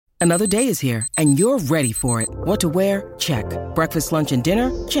Another day is here, and you're ready for it. What to wear? Check. Breakfast, lunch, and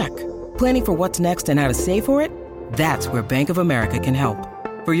dinner? Check. Planning for what's next and how to save for it? That's where Bank of America can help.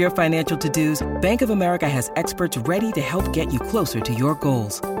 For your financial to-dos, Bank of America has experts ready to help get you closer to your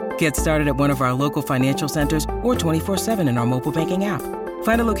goals. Get started at one of our local financial centers or 24/7 in our mobile banking app.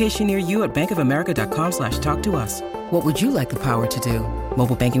 Find a location near you at bankofamerica.com/talktous. What would you like the power to do?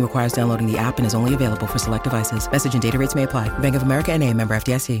 Mobile banking requires downloading the app and is only available for select devices. Message and data rates may apply. Bank of America N.A., member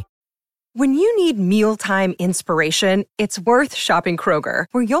FDIC. When you need mealtime inspiration, it's worth shopping Kroger,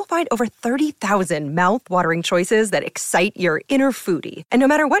 where you'll find over 30,000 mouth-watering choices that excite your inner foodie. And no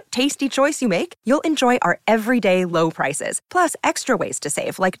matter what tasty choice you make, you'll enjoy our everyday low prices, plus extra ways to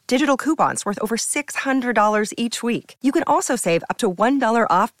save, like digital coupons worth over $600 each week. You can also save up to $1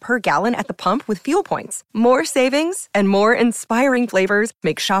 off per gallon at the pump with fuel points. More savings and more inspiring flavors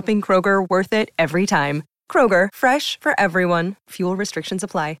make shopping Kroger worth it every time. Kroger, fresh for everyone. Fuel restrictions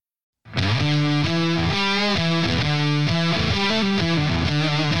apply.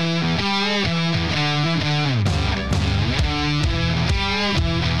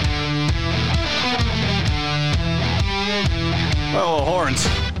 Oh, horns.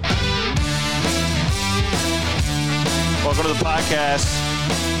 Welcome to the podcast.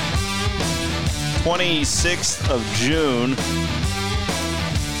 26th of June,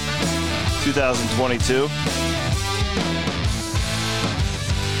 2022.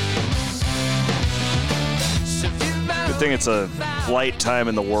 Good thing it's a light time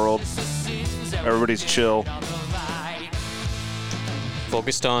in the world. Everybody's chill.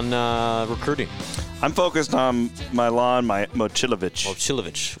 Focused on recruiting. I'm focused on my lawn, my Mochilovich. It's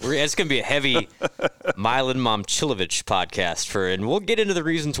going to be a heavy Milan Momchilovich podcast and we'll get into the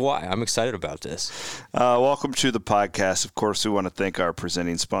reasons why. I'm excited about this. Welcome to the podcast. Of course, we want to thank our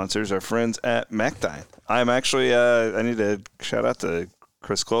presenting sponsors, our friends at MacDine. I'm actually, I need to shout out to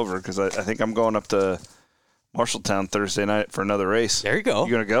Chris Clover because I think I'm going up to Marshalltown Thursday night for another race. There you go.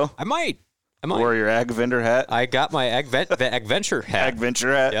 You going to go? I might. Wear your Ag Vendor hat? I got my Ag Venture hat. Ag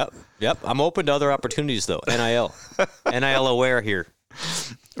Venture hat? Yep. I'm open to other opportunities, though. NIL. NIL aware here.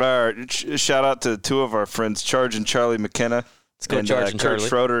 All right. Shout out to two of our friends, Charge and Charlie McKenna. Let's go, Charge and Kurt Charlie.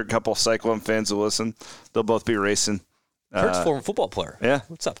 Schroeder, a couple Cyclone fans who listen. They'll both be racing. Kurt's a former football player. Yeah.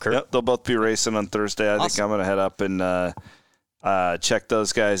 What's up, Kurt? Yep, they'll both be racing on Thursday. I think I'm going to head up and check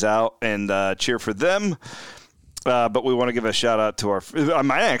those guys out and cheer for them. But we want to give a shout out to I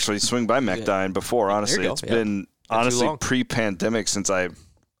might actually swing by MacDine before, honestly. It's been pre-pandemic since I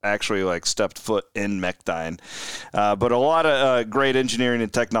actually stepped foot in MacDine. But a lot of great engineering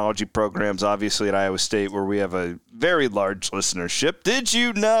and technology programs, obviously, at Iowa State, where we have a very large listenership. Did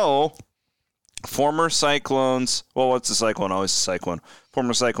you know former Cyclones, what's a Cyclone? Always a Cyclone.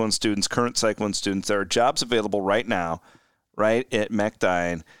 Former Cyclone students, current Cyclone students, there are jobs available right now, right at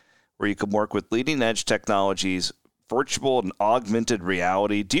MacDine, where you can work with leading-edge technologies, virtual and augmented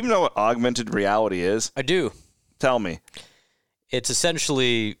reality. Do you know what augmented reality is? I do. Tell me. It's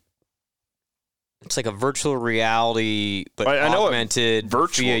essentially, it's like a virtual reality, but augmented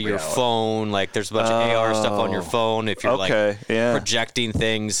via your phone. Like there's a bunch of AR stuff on your phone if you're projecting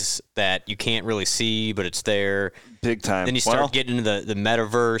things that you can't really see, but it's there. Big time. Then you start getting into the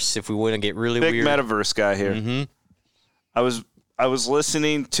metaverse if we want to get really big weird. Big metaverse guy here. Mm-hmm. I was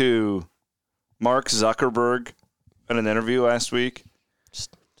listening to Mark Zuckerberg in an interview last week,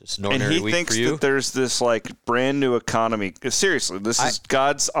 and he thinks that there's this brand new economy. Seriously, this is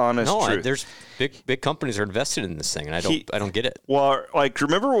God's honest truth. There's big companies are invested in this thing, and I don't get it. Well,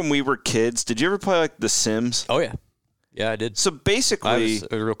 remember when we were kids? Did you ever play The Sims? Oh yeah, I did. So basically, I was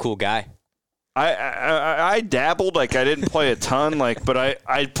a real cool guy. I dabbled, I didn't play a ton, but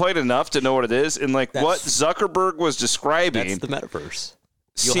I played enough to know what it is. And what Zuckerberg was describing. That's the metaverse.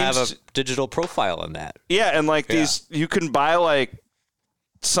 You'll have a digital profile in that. Yeah, and these, you can buy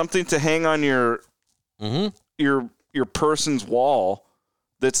something to hang on your person's wall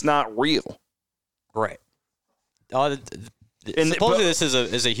that's not real. Right. Supposedly this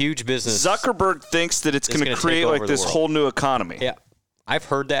is a huge business. Zuckerberg thinks that it's going to create this whole new economy. Yeah, I've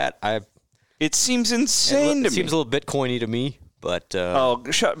heard that. It seems insane to me. It seems a little Bitcoin-y to me, but...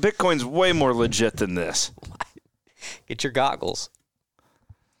 Bitcoin's way more legit than this. Get your goggles.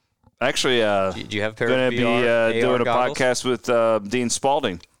 Actually, do you have a pair going to be doing a goggles? podcast with Dean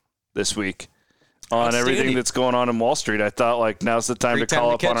Spalding this week on everything that's going on in Wall Street. I thought, now's the time to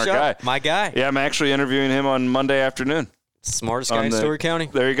call up on our guy. My guy. Yeah, I'm actually interviewing him on Monday afternoon. Smartest guy in Story County.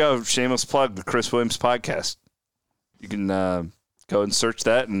 There you go. Shameless plug, the Chris Williams podcast. You can go and search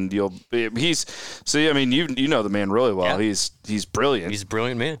that, and you know the man really well. Yeah. He's brilliant. He's a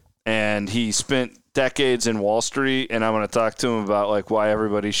brilliant man. and he spent decades in Wall Street, and I'm going to talk to him about like why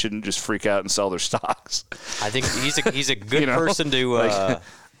everybody shouldn't just freak out and sell their stocks. I think he's a good person to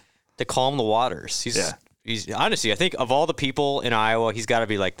calm the waters. He's honestly, I think of all the people in Iowa, he's got to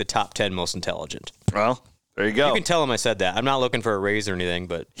be like the top 10 most intelligent. Well, there you go. You can tell him I said that. I'm not looking for a raise or anything,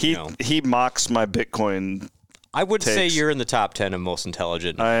 but he mocks my Bitcoin. I would say you're in the top 10 of most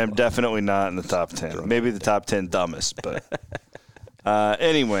intelligent. I am definitely not in the top 10. Maybe the top 10 dumbest, but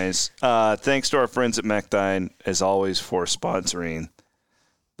anyways, thanks to our friends at Mechdine, as always, for sponsoring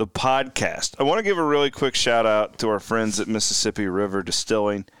the podcast. I want to give a really quick shout out to our friends at Mississippi River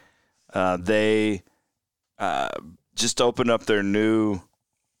Distilling. They just opened up their new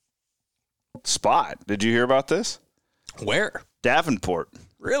spot. Did you hear about this? Where? Davenport.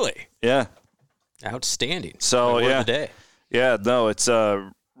 Really? Yeah. Outstanding. So word of the day. Yeah, no, it's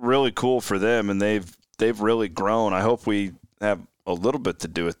really cool for them, and they've really grown. I hope we have a little bit to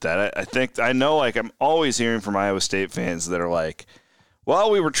do with that. I know I'm always hearing from Iowa State fans that are like, well,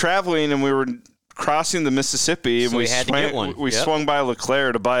 we were traveling and we were crossing the Mississippi, and so we had to get one. We swung by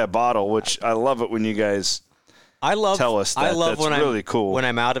LeClaire to buy a bottle, which I love it when you guys tell us that. I love That's really cool. When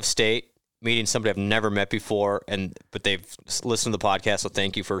I'm out of state, meeting somebody I've never met before, but they've listened to the podcast, so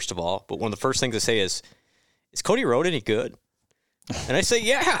thank you, first of all. But one of the first things I say is Cody Road any good? And I say,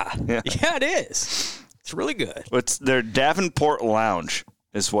 yeah, it is. It's really good. It's their Davenport Lounge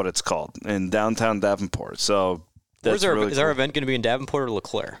is what it's called in downtown Davenport. So is our event going to be in Davenport or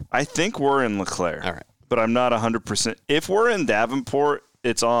LeClaire? I think we're in LeClaire. All right. But I'm not 100%. If we're in Davenport,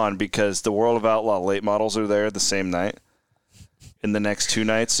 it's on because the World of Outlaw late models are there the same night. In the next 2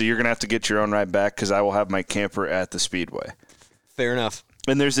 nights, so you're going to have to get your own ride back because I will have my camper at the Speedway. Fair enough.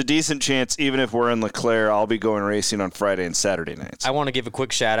 And there's a decent chance, even if we're in LeClaire, I'll be going racing on Friday and Saturday nights. I want to give a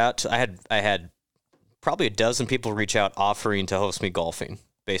quick shout-out. I had probably a dozen people reach out offering to host me golfing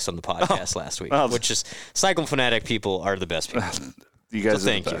based on the podcast last week, which is Cycle Fanatic people are the best people. You guys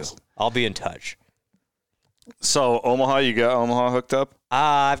thank you. I'll be in touch. So, Omaha, you got Omaha hooked up?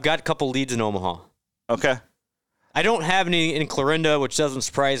 I've got a couple leads in Omaha. Okay. I don't have any in Clarinda, which doesn't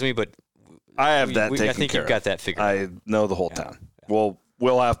surprise me, but I have that taken care of. I think you've got that figured out. I know the whole town. Yeah.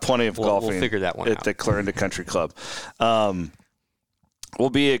 We'll have plenty of golfing. We'll figure that one at the Clarinda Country Club. We'll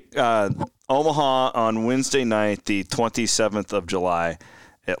be at Omaha on Wednesday night, the 27th of July,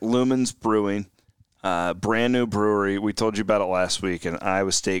 at Lumen's Brewing, brand new brewery. We told you about it last week, an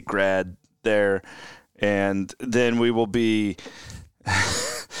Iowa State grad there, and then we will be.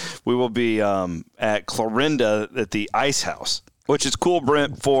 At Clarinda at the Ice House, which is cool,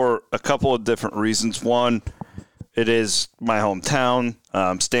 Brent, for a couple of different reasons. One, it is my hometown,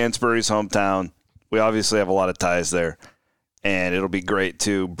 Stansbury's hometown. We obviously have a lot of ties there, and it'll be great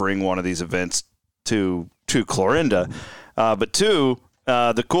to bring one of these events to Clarinda. But two,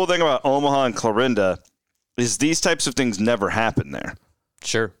 the cool thing about Omaha and Clarinda is these types of things never happen there.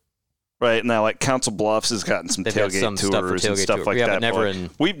 Sure. Right now, like Council Bluffs has gotten some tailgate tours and stuff like that.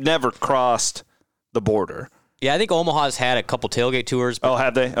 We've never crossed the border. Yeah, I think Omaha's had a couple tailgate tours. But,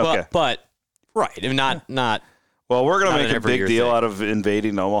 have they? Okay, but right, not. Well, we're gonna make a big deal out of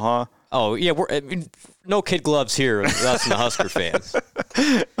invading Omaha. Oh yeah, no kid gloves here. Us and the Husker fans.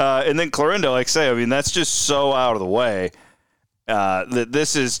 And then Clarinda, like I say, that's just so out of the way that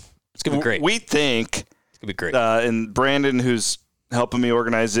this is. It's gonna be great. We think it's gonna be great. And Brandon, who's helping me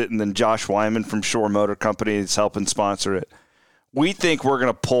organize it, and then Josh Wyman from Shore Motor Company is helping sponsor it. We think we're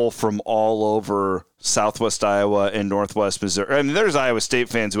going to pull from all over Southwest Iowa and Northwest Missouri. There's Iowa State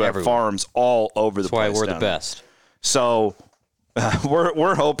fans who have farms all over the place. That's why we're the best. So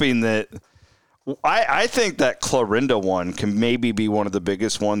we're hoping that I think that Clarinda one can maybe be one of the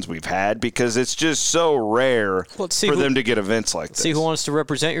biggest ones we've had because it's just so rare for them to get events like this. See who wants to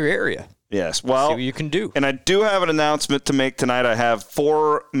represent your area. Yes, well, see what you can do. And I do have an announcement to make tonight. I have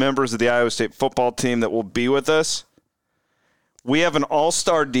 4 members of the Iowa State football team that will be with us. We have an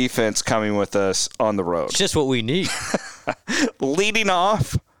all-star defense coming with us on the road. It's just what we need. Leading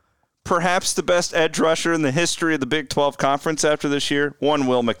off, perhaps the best edge rusher in the history of the Big 12 Conference after this year,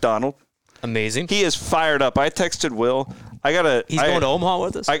 Will McDonald. Amazing. He is fired up. I texted Will. He's going to Omaha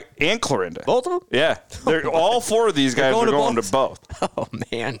with us? And Clarinda. Both of them? Yeah. All 4 of these guys are going to both. Oh,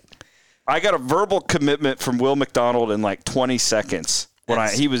 man. I got a verbal commitment from Will McDonald in like 20 seconds when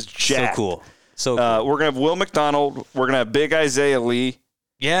he was jacked. So cool. We're going to have Will McDonald. We're going to have big Isaiah Lee.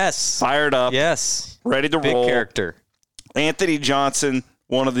 Yes. Fired up. Yes. Ready to roll. Big character. Anthony Johnson,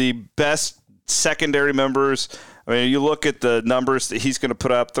 one of the best secondary members. I mean, you look at the numbers that he's going to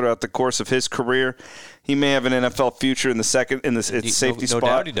put up throughout the course of his career. He may have an NFL future in the safety spot. No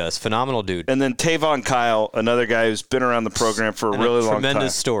doubt he does. Phenomenal dude. And then Tavon Kyle, another guy who's been around the program for a really long time.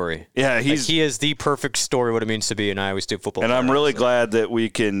 Tremendous story. Yeah, he is the perfect story what it means to be an Iowa State football player. And I'm really glad that we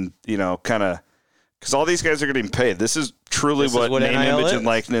can, kind of, because all these guys are getting paid. This is truly what name, image, and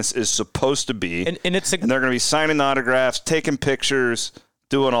likeness is supposed to be. And they're going to be signing autographs, taking pictures,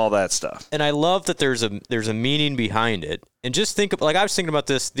 doing all that stuff. And I love that there's a meaning behind it. And just think of, I was thinking about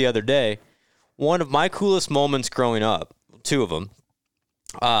this the other day. One of my coolest moments growing up, two of them,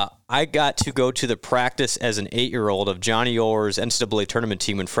 I got to go to the practice as an 8-year-old of Johnny Orr's NCAA tournament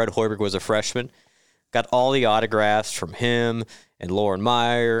team when Fred Hoiberg was a freshman. Got all the autographs from him and Lauren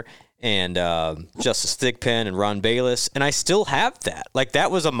Meyer and Justice Thigpen and Ron Bayless, and I still have that. That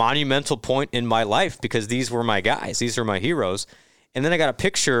was a monumental point in my life because these were my guys. These are my heroes. And then I got a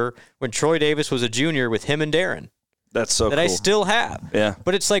picture when Troy Davis was a junior with him and Darren. That's so cool. That I still have. Yeah.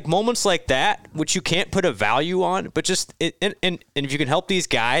 But it's moments like that, which you can't put a value on, but just, and if you can help these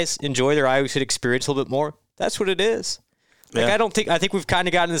guys enjoy their Iowa State experience a little bit more, that's what it is. I think we've kind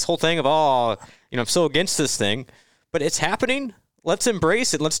of gotten this whole thing of, I'm so against this thing, but it's happening. Let's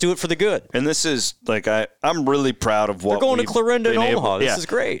embrace it. Let's do it for the good. And this is, I'm really proud of what we're going to Clarinda and Omaha. This is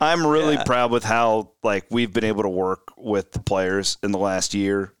great. I'm really proud with how, we've been able to work with the players in the last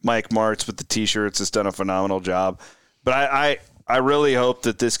year. Mike Martz with the T-shirts has done a phenomenal job. But I really hope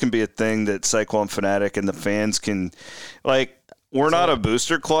that this can be a thing that Cyclone Fanatic and the fans can, we're not a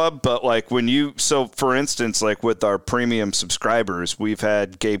booster club, but for instance, with our premium subscribers, we've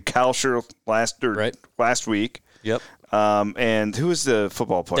had Gabe Kalsher last week. Yep. And who is the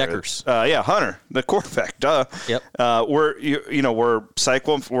football player? Deckers. Hunter, the quarterback. Duh. Yep. We're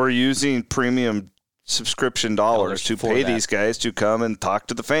Cyclone. We're using premium subscription dollars to pay these guys to come and talk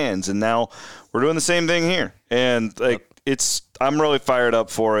to the fans, and now we're doing the same thing here. And I'm really fired up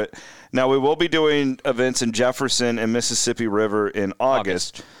for it. Now we will be doing events in Jefferson and Mississippi River in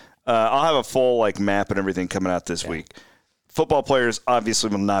August. I'll have a full map and everything coming out this week. Football players obviously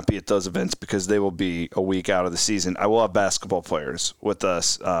will not be at those events because they will be a week out of the season. I will have basketball players with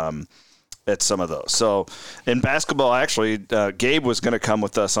us at some of those. So in basketball, actually, Gabe was going to come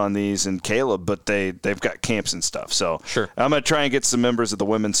with us on these and Caleb, but they've got camps and stuff. So sure. I'm going to try and get some members of the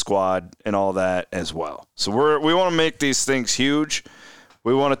women's squad and all that as well. So we want to make these things huge.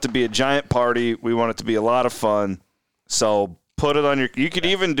 We want it to be a giant party. We want it to be a lot of fun. So put it on you could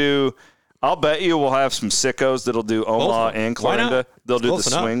even do, I'll bet you we'll have some sickos that'll do Omaha and Clarinda. They'll do the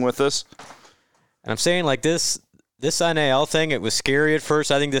swing with us. And I'm saying this NIL thing, it was scary at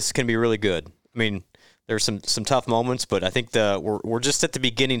first. I think this can be really good. I mean, there's some tough moments, but I think we're just at the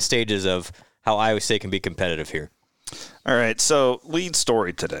beginning stages of how Iowa State can be competitive here. All right, so lead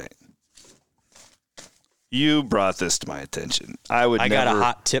story today. You brought this to my attention. I got a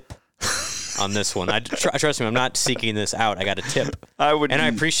hot tip on this one. Trust me, I'm not seeking this out. I got a tip. I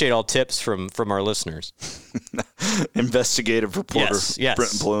appreciate all tips from our listeners. Investigative reporter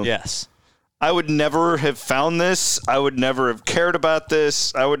Brenton Blum. Yes. I would never have found this. I would never have cared about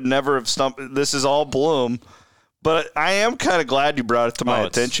this. I would never have stumped. This is all Blum. But I am kind of glad you brought it to my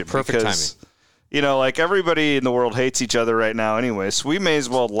attention. Perfect because, timing. Everybody in the world hates each other right now anyway, so we may as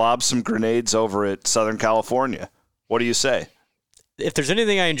well lob some grenades over at Southern California. What do you say? If there's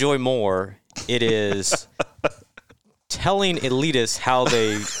anything I enjoy more, it is telling elitists how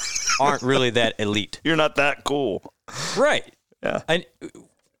they aren't really that elite. You're not that cool. Right. Yeah.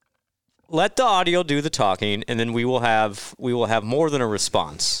 Let the audio do the talking, and then we will have more than a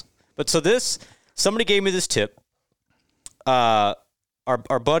response. But somebody gave me this tip. Our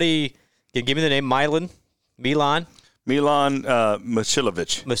buddy, give me the name, Milan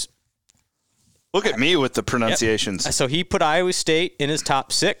Masilovic. Look at me with the pronunciations. Yep. So he put Iowa State in his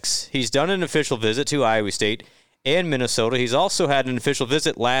top 6. He's done an official visit to Iowa State and Minnesota. He's also had an official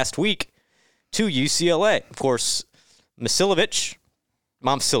visit last week to UCLA. Of course, Momcilovic.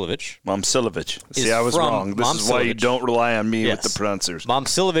 See, I was wrong. This is why you don't rely on me with the pronouncers.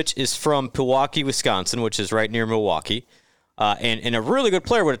 Momcilovic is from Pewaukee, Wisconsin, which is right near Milwaukee, and a really good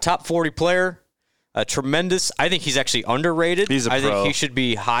player. What a top 40 player. Tremendous. I think he's actually underrated. He's a pro. I think he should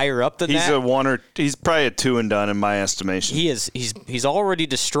be higher up than that. He's probably a 2 and done in my estimation. He is. He's already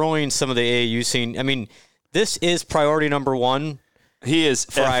destroying some of the AAU scene. I mean, this is priority number 1. He is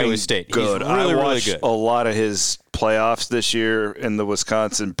for Iowa State. Good. He's really, I watched really good. A lot of his playoffs this year in the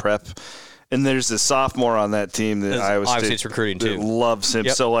Wisconsin prep, and there's a sophomore on that team that Iowa State's recruiting too. Loves him.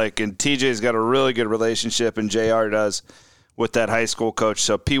 Yep. So and TJ's got a really good relationship, and JR does with that high school coach.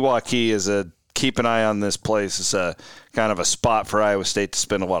 So Pewaukee is keep an eye on this place. It's a kind of a spot for Iowa State to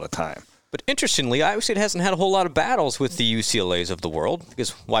spend a lot of time. But interestingly, Iowa State hasn't had a whole lot of battles with the UCLAs of the world,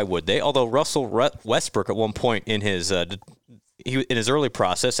 because why would they? Although Russell Westbrook at one point in his early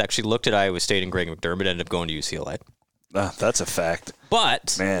process actually looked at Iowa State and Greg McDermott, ended up going to UCLA. That's a fact.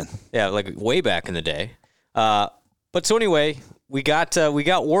 But man, yeah, like way back in the day. But so anyway, we got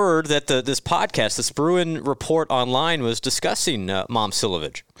word that this podcast, this Bruin Report Online, was discussing Mom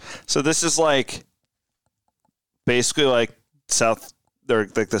Silovich. So this is like basically like they're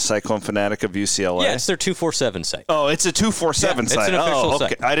like the Cyclone Fanatic of UCLA. Yeah, it's their 247 site. Oh, it's a 247 site. It's an official okay.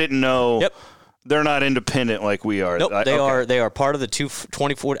 site. I didn't know. Yep. They're not independent like we are. Nope, they are part of the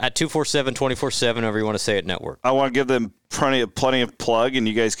 247, 24/7, however you want to say it, network. I want to give them plenty of plug, and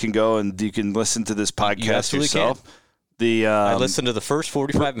you guys can go and you can listen to this podcast yourself. I listened to the first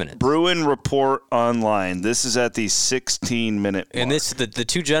 45 minutes. Bruin Report Online. This is at the 16-minute mark. And the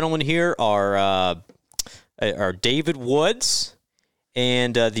two gentlemen here are David Woods,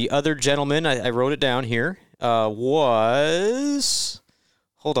 and the other gentleman, I wrote it down here, was...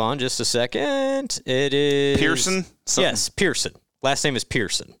 Hold on just a second. It is... Pearson? Yes, Pearson. Last name is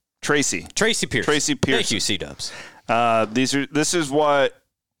Pearson. Tracy Pearson. Thank you, C-Dubs. This is what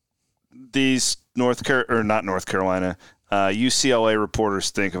these UCLA reporters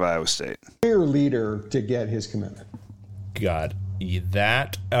think of Iowa State. Clear leader to get his commitment. Got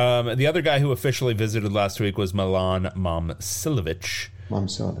that. The other guy who officially visited last week was Milan Momcilovic.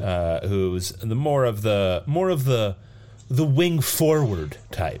 Who's the more of the wing forward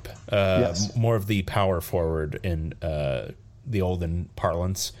type, yes. More of the power forward in the olden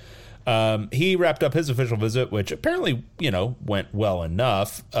parlance. He wrapped up his official visit, which apparently, went well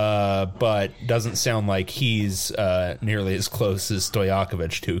enough, but doesn't sound like he's nearly as close as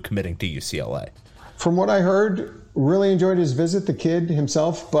Stojakovic to committing to UCLA. From what I heard, really enjoyed his visit, the kid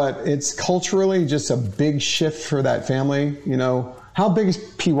himself, but it's culturally just a big shift for that family. How big is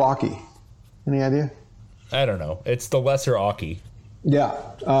Pewaukee? Any idea? I don't know. It's the lesser Aukie. Yeah,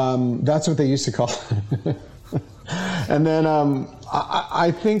 that's what they used to call it. And then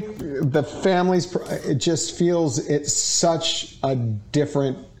I think the family's, it just feels it's such a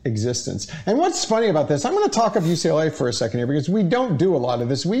different existence. And what's funny about this, I'm going to talk of UCLA for a second here, because we don't do a lot of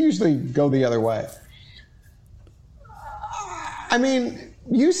this. We usually go the other way. I mean,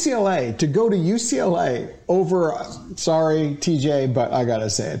 UCLA, to go to UCLA over, sorry, TJ, but I got to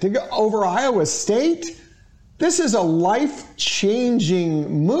say it, to go over Iowa State, this is a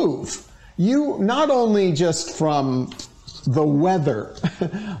life-changing move. You not only just from the weather,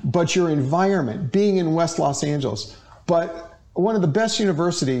 but your environment, being in West Los Angeles, but one of the best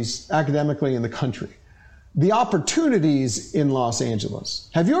universities academically in the country. The opportunities in Los Angeles.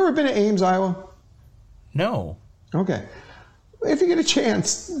 Have you ever been to Ames, Iowa? No. Okay. If you get a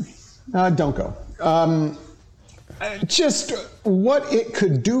chance, don't go. Just what it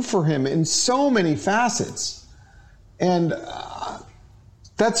could do for him in so many facets. And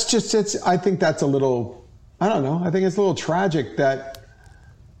that's just, I think that's a little, I don't know, I think it's a little tragic that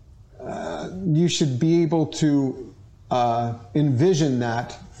you should be able to envision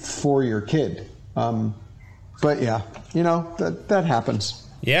that for your kid. But yeah, that happens.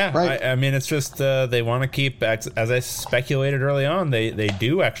 Yeah, right? I mean, it's just they want to keep, as I speculated early on, they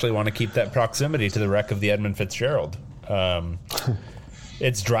do actually want to keep that proximity to the wreck of the Edmund Fitzgerald.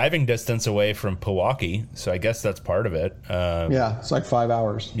 It's driving distance away from Pewaukee, so I guess that's part of it. Yeah, it's like 5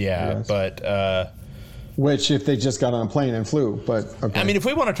 hours. Yeah, but... which if they just got on a plane and flew, but okay. I mean, if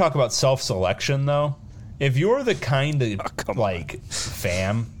we want to talk about self-selection, though, if you're the kind of,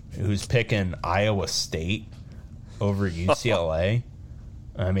 fam who's picking Iowa State over UCLA,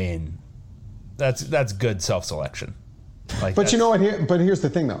 I mean, that's good self-selection. But you know what? But here's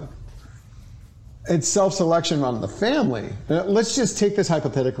the thing, though. It's self-selection on the family. Let's just take this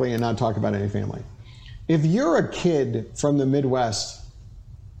hypothetically and not talk about any family. If you're a kid from the Midwest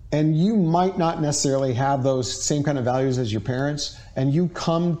and you might not necessarily have those same kind of values as your parents, and you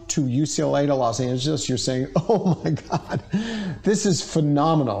come to UCLA to Los Angeles, you're saying, oh my God, this is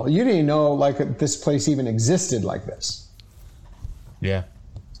phenomenal. You didn't know this place even existed like this. Yeah.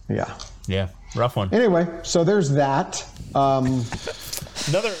 Yeah. Yeah. Rough one. Anyway, so there's that.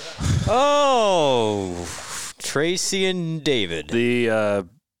 Another. Tracy and David. The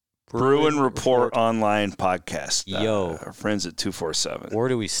Bruin Report Online podcast. Yo. Our friends at 247. Where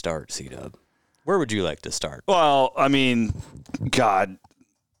do we start, C-Dub? Where would you like to start? Well, I mean, God,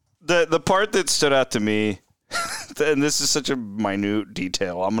 the part that stood out to me, and this is such a minute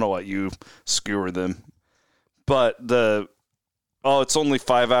detail, I'm going to let you skewer them, but it's only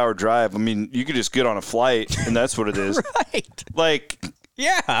 5-hour drive. I mean, you could just get on a flight, and that's what it is. Right.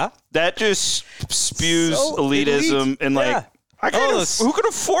 Yeah. That just spews elitism, and Who could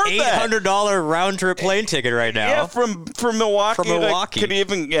afford that? $800 round trip plane ticket right now. Yeah, from Milwaukee. From Milwaukee.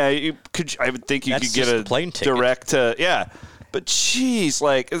 I would think you could get a plane ticket. direct to, yeah. But geez,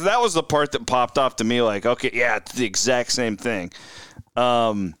 like that was the part that popped off to me. Like, okay, yeah, it's the exact same thing.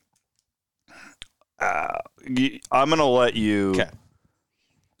 I'm gonna let you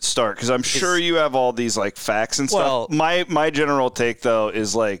start because I'm sure you have all these like facts and stuff. My general take though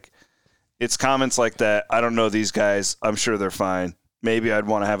is like. It's comments like that. I don't know these guys. I'm sure they're fine. Maybe I'd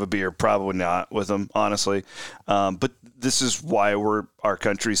want to have a beer. Probably not with them, honestly. But this is why our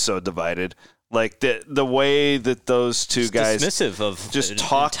country's so divided. Like the way that those two guys dismissive of just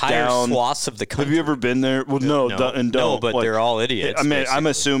talk entire down swaths of the country. Have you ever been there? Well, no, but like, they're all idiots. I mean, basically. I'm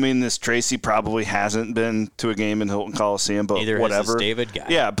assuming this Tracy probably hasn't been to a game in Hilton Coliseum, but neither whatever. Has this David guy.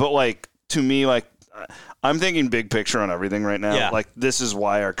 Yeah, but like to me, like. I'm thinking big picture on everything right now. Yeah. Like this is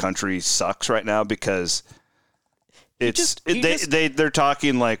why our country sucks right now because they're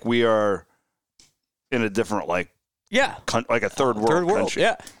talking like we are in a different like a third world country.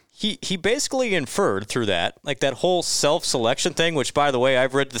 Yeah. He basically inferred through that like that whole self-selection thing, which by the way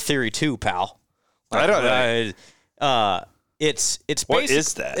I've read the theory too, pal. Like, I don't know. It's what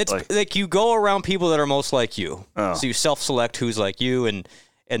is that? It's like you go around people that are most like you. Oh. So you self-select who's like you and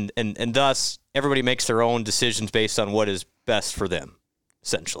thus everybody makes their own decisions based on what is best for them,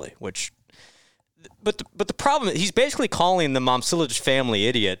 essentially. But the problem is he's basically calling the Momcilovic family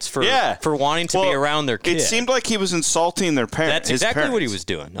idiots for wanting to be around their kid. It seemed like he was insulting their parents. That's exactly what he was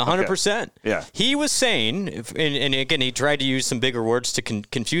doing, 100%. Okay. Yeah. He was saying, and again, he tried to use some bigger words to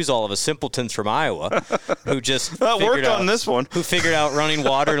confuse all of us simpletons from Was figured out running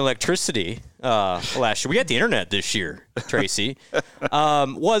water and electricity last year. We had the internet this year, Tracy.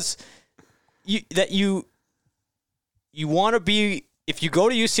 You want to be, if you go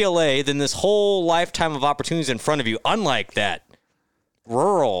to UCLA, then this whole lifetime of opportunities in front of you, unlike that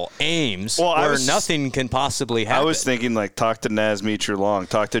rural Ames where nothing can possibly happen. I was thinking like talk to Naz Meecher-Long,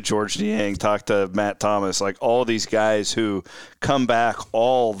 talk to George Niang, talk to Matt Thomas, like all these guys who come back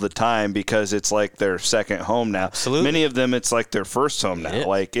all the time because it's like their second home now. Absolutely. Many of them it's like their first home now.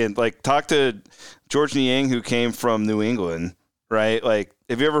 Yeah. Talk to George Niang who came from New England, right? Like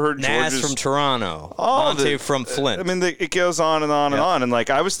have you ever heard Naz from Toronto, Monte from Flint? I mean, it goes on and on and on. And like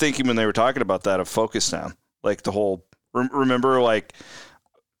I was thinking when they were talking about that of Focus Town, like the whole remember like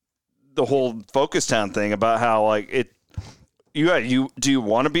the whole Focus Town thing about how like it. Do you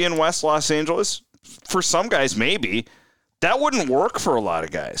want to be in West Los Angeles? For some guys, maybe that wouldn't work for a lot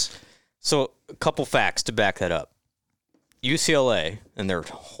of guys. So a couple facts to back that up. UCLA and their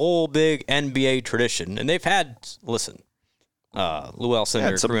whole big NBA tradition, and they've had Lou Elson,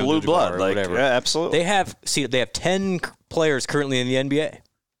 it's a blue blood, like whatever. Yeah, absolutely. They have 10 players currently in the NBA.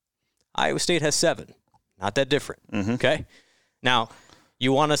 Iowa State has 7. Not that different. Mm-hmm. Okay, now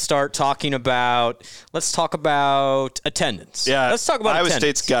you want to start talking about? Let's talk about attendance. Yeah, let's talk about Iowa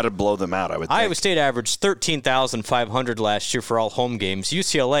attendance. State's got to blow them out. I would think. Iowa State averaged 13,500 last year for all home games.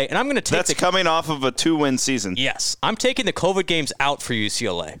 UCLA, and I'm going to take that's coming off of a 2-win season. Yes, I'm taking the COVID games out for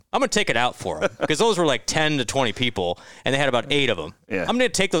UCLA. I'm going to take it out for them because those were like 10 to 20 people, and they had about 8 of them. Yeah. I'm going to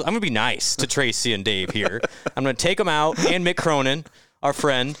take those. I'm going to be nice to Tracy and Dave here. I'm going to take them out, and Mick Cronin, our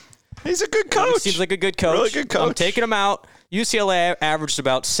friend. He's a good coach. He seems like a good coach. Really good coach. I'm taking him out. UCLA averaged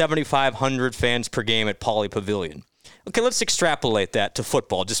about 7,500 fans per game at Pauley Pavilion. Okay, let's extrapolate that to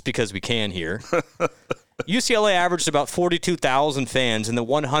football just because we can here. UCLA averaged about 42,000 fans in the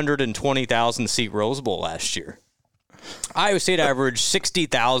 120,000-seat Rose Bowl last year. Iowa State averaged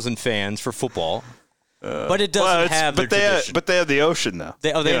 60,000 fans for football. But it doesn't have their tradition. But they have the ocean now. They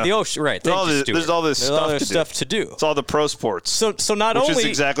have the ocean, right. There's all this stuff to do. It's all the pro sports. So not which only... Which is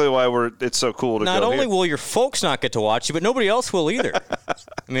exactly why it's so cool to go Not only here. will your folks not get to watch you, but nobody else will either.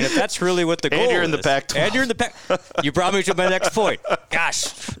 I mean, if that's really what the goal is. And you're in the Pac-12. And you're in the Pac... You brought me to my next point. Gosh,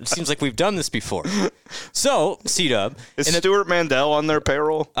 it seems like we've done this before. So, C-Dub... Is Stuart Mandel on their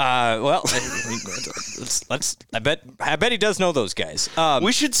payroll? Well, I bet he does know those guys.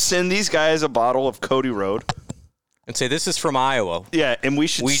 We should send these guys a bottle of Cody Road and say this is from Iowa. Yeah, and we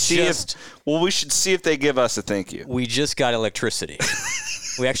should see if they give us a thank you. We just got electricity.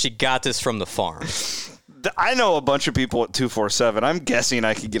 We actually got this from the farm. I know a bunch of people at 247. I'm guessing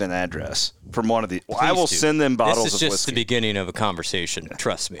I could get an address from one of these. I will send them bottles of whiskey. This is just the beginning of a conversation.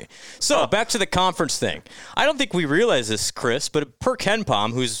 Trust me. So back to the conference thing. I don't think we realize this, Chris, but per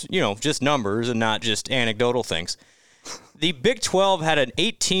KenPom, who's just numbers and not just anecdotal things, the Big 12 had an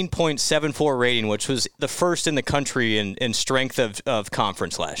 18.74 rating, which was the first in the country in strength of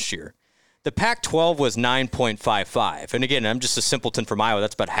conference last year. The Pac-12 was 9.55. And again, I'm just a simpleton from Iowa.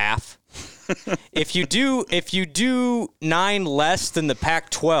 That's about half If you do 9 less than the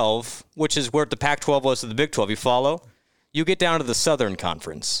Pac-12, which is where the Pac-12 was to the Big 12, you follow? You get down to the Southern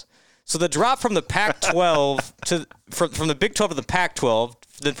Conference. So the drop from the Pac-12 from the Big 12 to the Pac-12,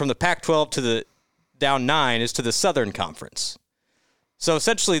 then from the Pac-12 to the down 9 is to the Southern Conference. So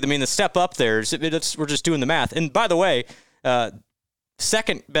essentially, I mean, the step up there is we're just doing the math. And by the way,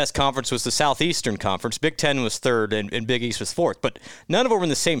 second best conference was the Southeastern Conference. Big Ten was third, and Big East was fourth. But none of them were in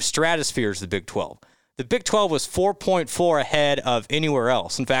the same stratosphere as the Big 12. The Big 12 was 4.4 ahead of anywhere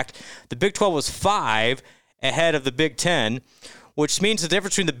else. In fact, the Big 12 was 5 ahead of the Big 10, which means the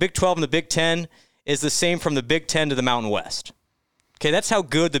difference between the Big 12 and the Big 10 is the same from the Big 10 to the Mountain West. Okay, that's how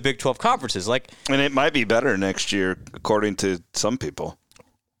good the Big 12 conference is. And it might be better next year, according to some people.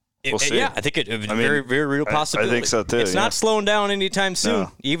 We'll see. Yeah, I think it's very, very real possibility. I think so, too. It's not slowing down anytime soon,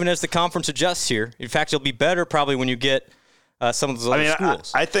 even as the conference adjusts here. In fact, it'll be better probably when you get some of those other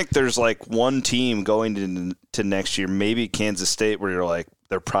schools. I think there's one team going to next year, maybe Kansas State, where you're like,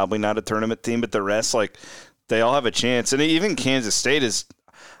 they're probably not a tournament team, but the rest, they all have a chance. And even Kansas State is –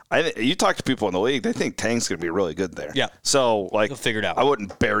 you talk to people in the league, they think Tang's going to be really good there. Yeah. So, they'll figure it out. I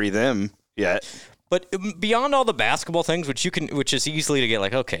wouldn't bury them yet. But beyond all the basketball things, which is easily to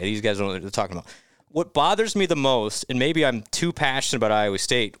get okay, these guys don't know what they're talking about. What bothers me the most, and maybe I'm too passionate about Iowa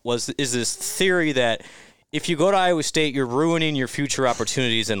State, is this theory that if you go to Iowa State, you're ruining your future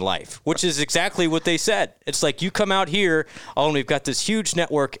opportunities in life, which is exactly what they said. It's like you come out here, and we've got this huge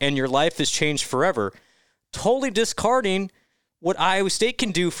network, and your life has changed forever, totally discarding what Iowa State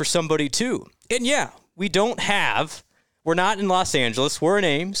can do for somebody too. And we're not in Los Angeles, we're in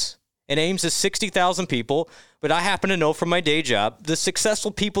Ames. And Ames is 60,000 people, but I happen to know from my day job, the successful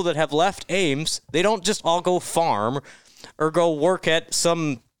people that have left Ames, they don't just all go farm or go work at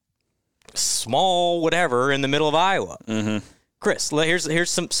some small whatever in the middle of Iowa. Mm-hmm. Chris, here's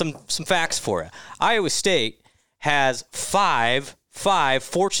some facts for you. Iowa State has five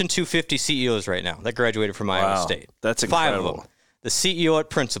Fortune 250 CEOs right now that graduated from Iowa State. That's incredible. 5 of them. The CEO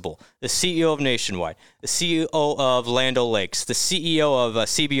at Principal, the CEO of Nationwide, the CEO of Land O'Lakes, the CEO of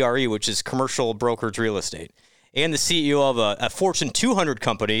CBRE, which is Commercial Brokerage Real Estate, and the CEO of a Fortune 200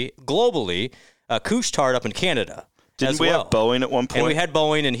 company globally, Couche-Tard up in Canada. Didn't we have Boeing at one point? And we had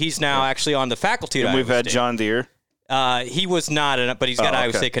Boeing, and he's now actually on the faculty at Iowa State. And we've had John Deere? He was not in it, but he's got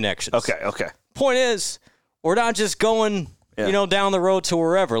Iowa State connections. Okay. Point is, we're not just going down the road to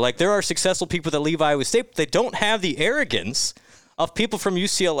wherever. There are successful people that leave Iowa State, but they don't have the arrogance of people from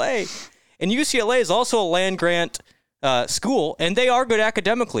UCLA. And UCLA is also a land-grant school, and they are good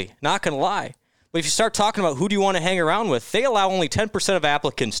academically, not going to lie. But if you start talking about who do you want to hang around with, they allow only 10% of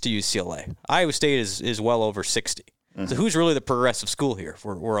applicants to UCLA. Iowa State is well over 60. Mm-hmm. So who's really the progressive school here if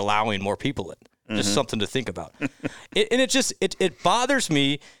we're allowing more people in? Mm-hmm. Just something to think about. It bothers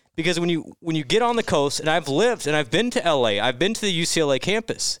me because when you get on the coast, and I've lived and I've been to LA, I've been to the UCLA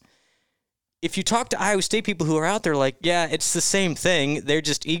campus. If you talk to Iowa State people who are out there, it's the same thing. They're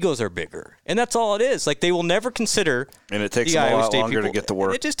just egos are bigger, and that's all it is. They will never consider. And it takes them a lot longer to get to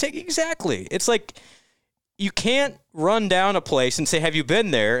work. It just takes exactly. It's you can't run down a place and say, "Have you been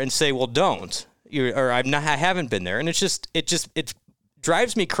there?" and say, "Well, don't." I haven't been there, and it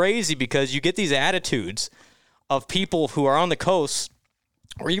drives me crazy because you get these attitudes of people who are on the coast,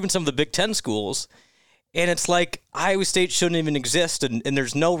 or even some of the Big Ten schools. And it's Iowa State shouldn't even exist, and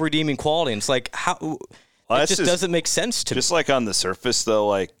there's no redeeming quality. And it's how it just doesn't make sense to me. Just on the surface,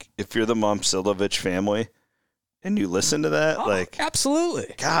 though, if you're the Momcilovic family and you listen to that,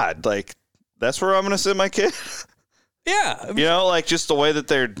 absolutely, God, that's where I'm going to send my kid. Yeah, just the way that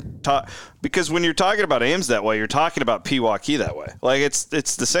they're because when you're talking about Ames that way, you're talking about Pewaukee that way. It's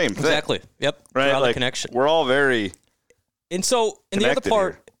the same thing. Exactly. Yep. Right. The connection. We're all very. And so, and the other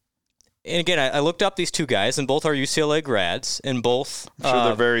part. Here. And again, I looked up these two guys, and both are UCLA grads, and both... I'm sure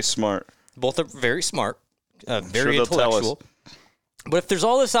they're very smart. Both are very smart, very intellectual. But if there's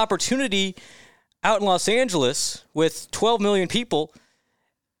all this opportunity out in Los Angeles with 12 million people,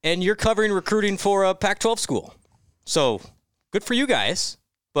 and you're covering recruiting for a Pac-12 school, so good for you guys.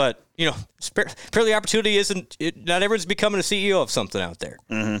 But, apparently the opportunity not everyone's becoming a CEO of something out there.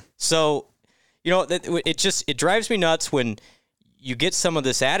 Mm-hmm. So, it drives me nuts when... you get some of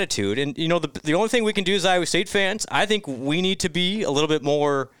this attitude, and the only thing we can do as Iowa State fans, I think we need to be a little bit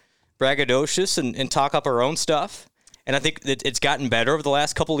more braggadocious and talk up our own stuff. And I think that it's gotten better over the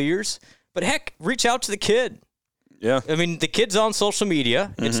last couple of years. But heck, reach out to the kid. Yeah, I mean the kid's on social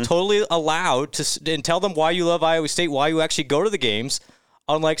media. Mm-hmm. It's totally allowed and tell them why you love Iowa State, why you actually go to the games,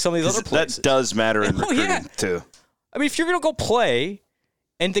 unlike some of these other places. That does matter in recruiting too. I mean, if you're going to go play,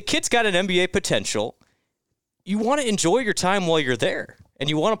 and the kid's got an NBA potential. You want to enjoy your time while you're there. And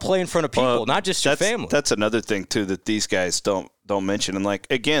you want to play in front of people, not just your family. That's another thing, too, that these guys don't mention. And, like,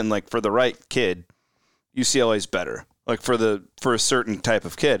 again, like, for the right kid, UCLA's better. Like, for a certain type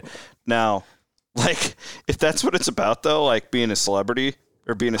of kid. Now, like, if that's what it's about, though, like being a celebrity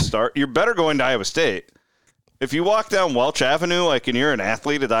or being a star, you're better going to Iowa State. If you walk down Welch Avenue, like, and you're an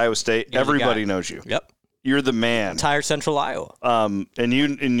athlete at Iowa State, everybody knows you. Yep. You're the man. Entire Central Iowa. And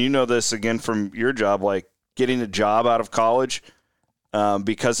you know this, again, from your job, like, getting a job out of college –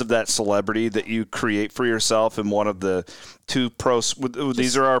 because of that celebrity that you create for yourself in one of the two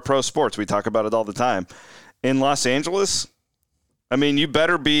these are our pro sports. We talk about it all the time. In Los Angeles, I mean, you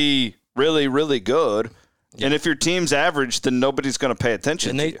better be really, really good. Yeah. And if your team's average, then nobody's going to pay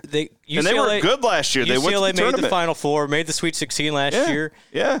attention to you. And they were good last year. They went to the tournament. Made the Final Four, made the Sweet 16 last year.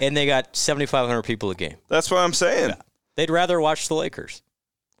 Yeah. And they got 7,500 people a game. That's what I'm saying. Yeah. They'd rather watch the Lakers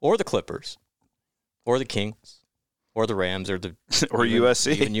or the Clippers or the Kings. Or the Rams, or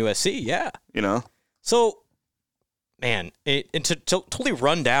USC, even USC, yeah. You know, so man, and to totally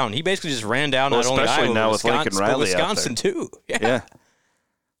run down. He basically just ran down not only Iowa, now Wisconsin, with Lincoln Riley but Wisconsin too. Yeah.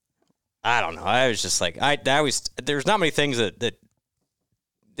 I don't know. I was just like, there's not many things that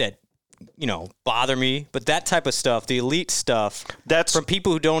bother me, but that type of stuff, the elite stuff, that's from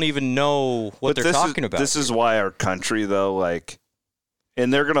people who don't even know what they're talking about. This is why our country, though, like.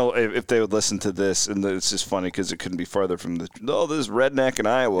 And they're going to, if they would listen to this, and it's just funny because it couldn't be farther from this redneck in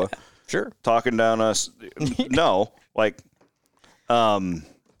Iowa. Yeah, sure. Talking down us. No. Like, I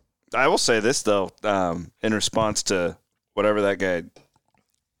will say this, though, in response to whatever that guy,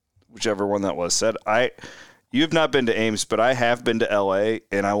 whichever one that was, said, you have not been to Ames, but I have been to L.A.,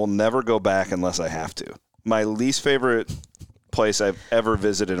 and I will never go back unless I have to. My least favorite place I've ever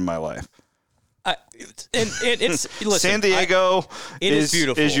visited in my life. It's listen, San Diego is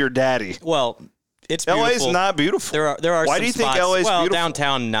beautiful. Is your daddy? Well, it's beautiful. LA's not beautiful. There are. Why some do you spots, think LA's beautiful?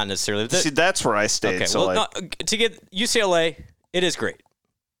 Downtown, not necessarily. See, that's where I stayed. Okay, so well, to get UCLA, it is great.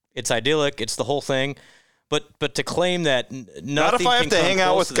 It's idyllic. It's the whole thing. But to claim that nothing. Not if I have to hang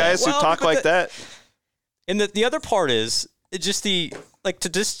out with guys who talk like that. And the other part is just to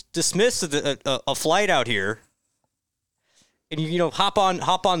dismiss a flight out here. And you hop on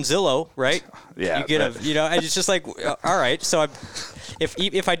Zillow, right? Yeah. You get it's just like, all right. So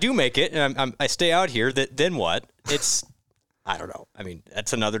if I do make it and I stay out here, then what? It's, I don't know. I mean,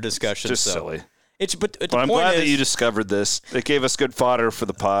 that's another discussion. Just silly. But I'm glad that you discovered this. It gave us good fodder for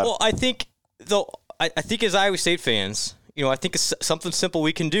the pod. Well, I think I think as Iowa State fans, I think it's something simple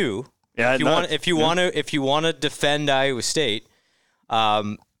we can do. Yeah. If you want to defend Iowa State.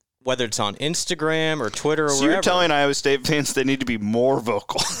 Whether it's on Instagram or Twitter or wherever. You're telling Iowa State fans they need to be more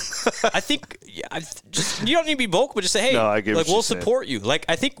vocal. I think you don't need to be vocal, but just say, hey, we'll support you. Like,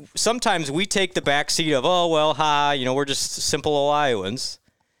 I think sometimes we take the back seat of, we're just simple Iowans.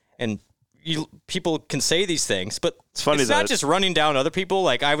 And people can say these things, but it's not just running down other people.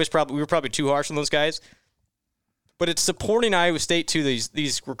 Like, we were probably too harsh on those guys. But it's supporting Iowa State to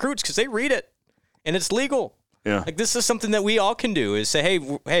these recruits because they read it, and it's legal. Yeah. Like, this is something that we all can do is say,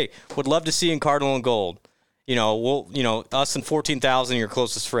 hey, would love to see you in Cardinal and Gold. Us and 14,000 of your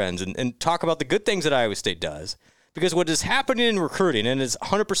closest friends and talk about the good things that Iowa State does. Because what is happening in recruiting, and it's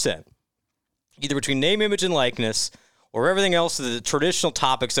 100%, either between name, image, and likeness or everything else, the traditional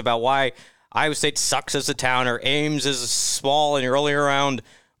topics about why Iowa State sucks as a town or Ames is small and you're only around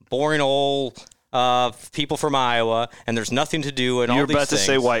boring old people from Iowa and there's nothing to do and all these things. You're about to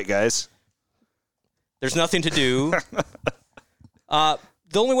say white guys. There's nothing to do. The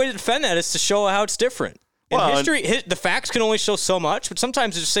only way to defend that is to show how it's different. The facts can only show so much, but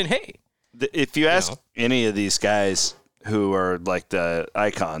sometimes it's just saying, hey. If you ask any of these guys who are like the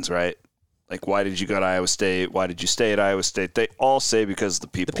icons, right? Like, why did you go to Iowa State? Why did you stay at Iowa State? They all say because of the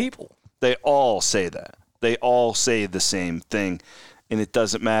people. The people. They all say that. They all say the same thing. And it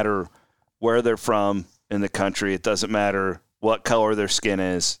doesn't matter where they're from in the country. It doesn't matter what color their skin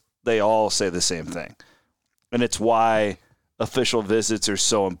is. They all say the same thing. And it's why official visits are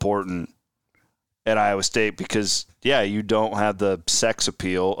so important at Iowa State because, you don't have the sex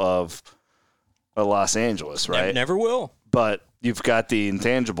appeal of Los Angeles, right? Never will. But you've got the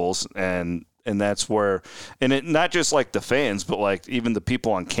intangibles, and that's where – and it not just like the fans, but like even the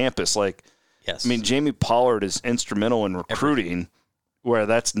people on campus. Like, yes. I mean, Jamie Pollard is instrumental in recruiting where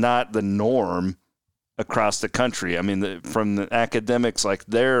that's not the norm across the country. I mean, from the academics, like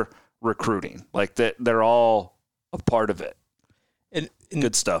they're – recruiting, like that, they're all a part of it. And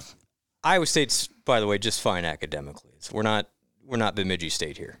good stuff. Iowa State's, by the way, just fine academically. We're not Bemidji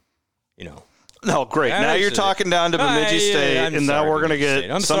State here, No, great. Now you're talking down to Bemidji State, and now we're going to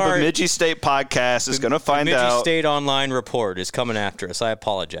get some Bemidji State podcast is going to find out. Bemidji State Online Report is coming after us. I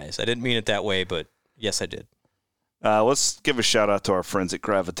apologize. I didn't mean it that way, but yes, I did. Let's give a shout-out to our friends at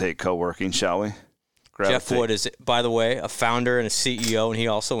Gravitate Co-working, shall we? Jeff Wood is, by the way, a founder and a CEO, and he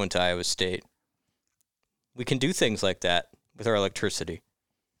also went to Iowa State. We can do things like that with our electricity.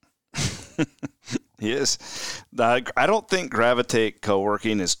 Yes. I don't think Gravitate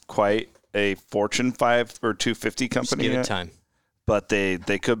Co-working is quite a Fortune 5 or 250 company yet. Give it time. But they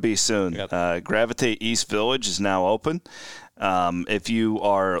could be soon. Yep. Gravitate East Village is now open. If you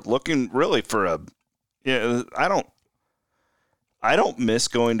are looking really for I don't miss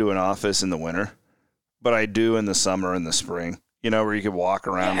going to an office in the winter, but I do in the summer and the spring. Where you could walk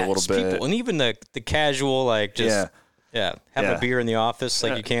around a little bit. People, and even the casual, have a beer in the office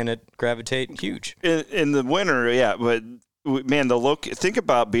like you can at Gravitate. Huge. In the winter, but man, think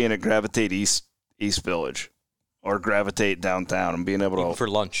about being at Gravitate East Village or Gravitate downtown and being able to for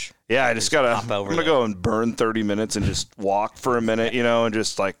lunch. Yeah, I'm gonna go and burn 30 minutes and just walk for a minute, and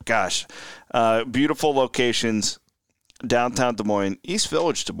just gosh, beautiful locations, downtown Des Moines, East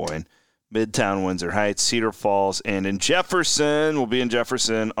Village Des Moines, Midtown Windsor Heights, Cedar Falls, and in Jefferson. We'll be in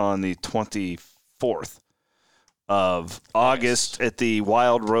Jefferson on the 24th of August at the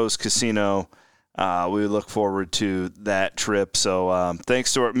Wild Rose Casino. We look forward to that trip. So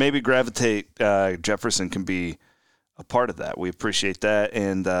thanks to maybe Gravitate Jefferson can be a part of that. We appreciate that.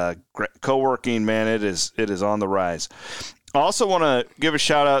 And co-working, man, it is on the rise. I also want to give a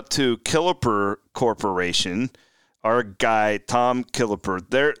shout out to Killeper Corporation. Our guy, Tom Killeper,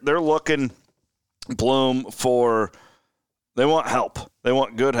 they're looking, Blum, they want help. They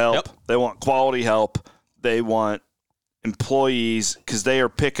want good help. Yep. They want quality help. They want employees because they are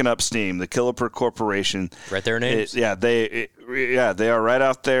picking up steam. The Killeper Corporation. Right there in Ames. They are right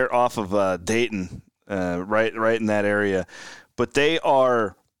out there off of Dayton, right in that area. But they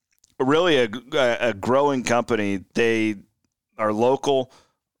are really a growing company. They are local.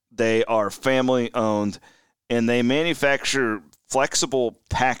 They are family-owned. And they manufacture flexible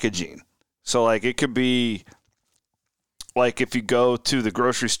packaging. So, it could be if you go to the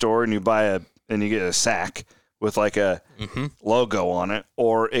grocery store and you you get a sack with a logo on it,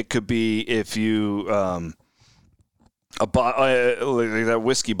 or it could be if you that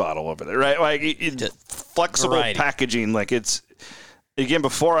whiskey bottle over there, right? Flexible packaging. Again,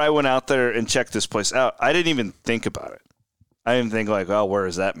 before I went out there and checked this place out, I didn't even think about it. I didn't think where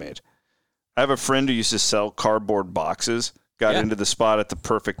is that made? I have a friend who used to sell cardboard boxes, got into the spot at the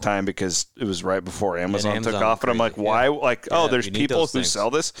perfect time because it was right before Amazon took off. And I'm like, why? There's people who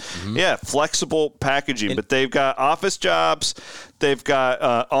sell this? Mm-hmm. Yeah, flexible packaging. But they've got office jobs. They've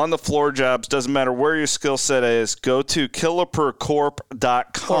got on-the-floor jobs. Doesn't matter where your skill set is. Go to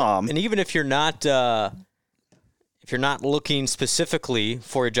killerpercorp.com. And even if you're not looking specifically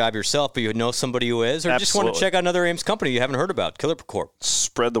for a job yourself, but you know somebody who is, or just want to check out another Ames company you haven't heard about, Killeper Corp.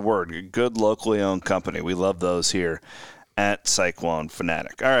 Spread the word. Good locally owned company. We love those here at Cyclone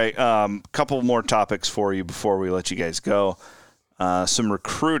Fanatic. All right, couple more topics for you before we let you guys go. Some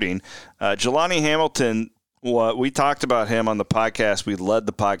recruiting. Jelani Hamilton, we talked about him on the podcast. We led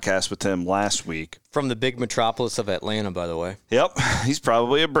the podcast with him last week. From the big metropolis of Atlanta, by the way. Yep, he's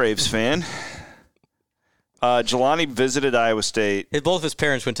probably a Braves fan. Jelani visited Iowa State. Both of his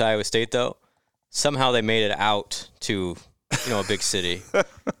parents went to Iowa State, though. Somehow they made it out to, a big city.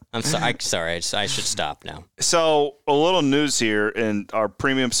 I'm sorry. I should stop now. So a little news here, and our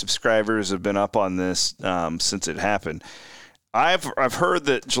premium subscribers have been up on this since it happened. I've heard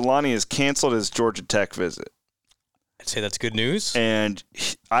that Jelani has canceled his Georgia Tech visit. I'd say that's good news. And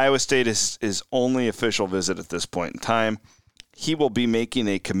Iowa State is his only official visit at this point in time. He will be making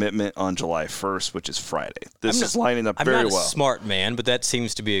a commitment on July 1st, which is Friday. This is lining up very well. I'm not a smart man, but that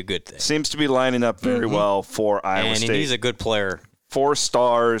seems to be a good thing. Seems to be lining up very well for Iowa State. And he's a good player. 4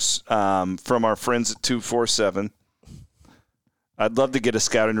 stars from our friends at 247. I'd love to get a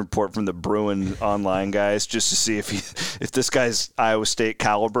scouting report from the Bruin online guys just to see if this guy's Iowa State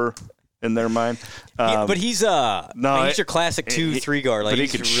caliber in their mind. But he's your classic 2-3 guard.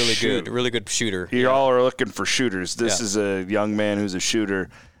 He's really good shooter. You all are looking for shooters. This is a young man who's a shooter,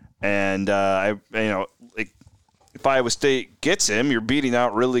 and if Iowa State gets him, you're beating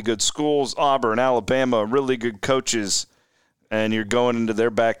out really good schools, Auburn, Alabama, really good coaches, and you're going into their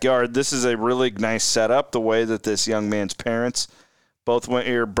backyard. This is a really nice setup. The way that this young man's parents both went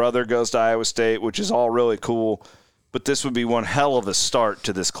here, brother goes to Iowa State, which is all really cool. But this would be one hell of a start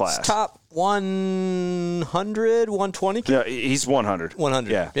to this class. It's top 100, 120? Yeah, he's 100.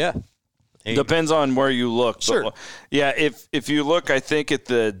 100. Yeah. Depends on where you look. Sure. But, if you look, I think at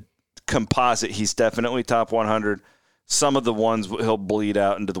the composite, he's definitely top 100. Some of the ones he'll bleed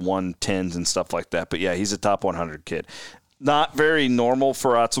out into the 110s and stuff like that. But, yeah, he's a top 100 kid. Not very normal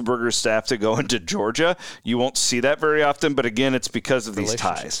for Otzelberger's staff to go into Georgia. You won't see that very often. But, again, it's because of these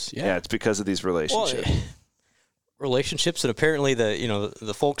ties. Yeah, it's because of these relationships. Well, relationships, and apparently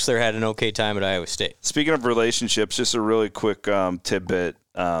the folks there had an okay time at Iowa State. Speaking of relationships, just a really quick tidbit.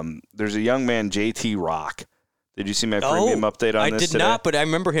 There's a young man, JT Rock. Did you see my premium update on this today? I did not, but I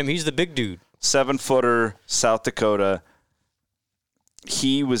remember him. He's the big dude. 7-footer, South Dakota.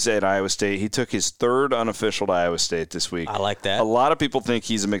 He was at Iowa State. He took his third unofficial to Iowa State this week. I like that. A lot of people think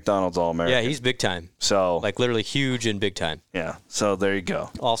he's a McDonald's All-American. Yeah, he's big time. So, like literally huge and big time. Yeah, so there you go.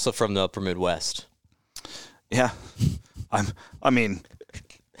 Also from the upper Midwest. Yeah.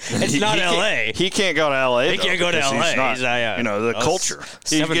 It's not L.A. He can't go to L.A. He can't go to L.A. He's not, the culture.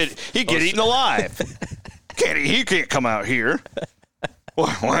 He'd get eaten alive. He can't come out here. Well,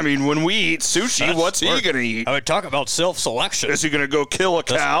 when we eat sushi, what's he going to eat? I would talk about self-selection. Is he going to go kill a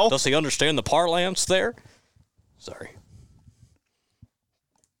cow? Does he understand the parlance there? Sorry.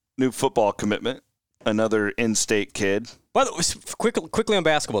 New football commitment. Another in-state kid. By the way, quickly on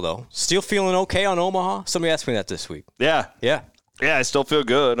basketball, though. Still feeling okay on Omaha? Somebody asked me that this week. Yeah. Yeah. Yeah, I still feel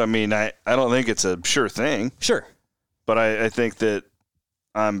good. I mean, I don't think it's a sure thing. Sure. But I think that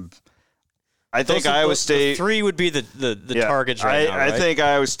I think Iowa State. 3 would be the targets right now, right? I think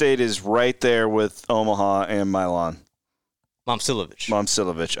Iowa State is right there with Omaha and Milan.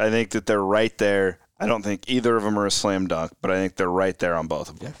 Momcilovic. I think that they're right there. I don't think either of them are a slam dunk, but I think they're right there on both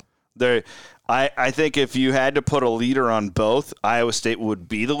of them. Yeah. I think if you had to put a leader on both, Iowa State would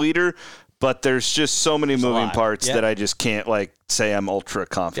be the leader, but there's just so many moving parts that I just can't say I'm ultra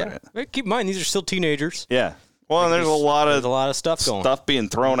confident. Yeah. Keep in mind, these are still teenagers. Yeah. Well, and there's a lot of stuff going. Stuff being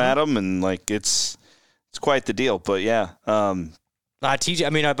thrown at them, and it's quite the deal. But yeah,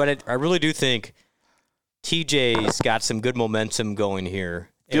 TJ. I really do think TJ's got some good momentum going here.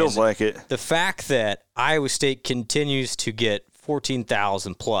 Feels like it. The fact that Iowa State continues to get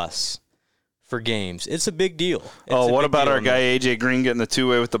 14,000 plus for games, it's a big deal. What about our guy AJ Green getting the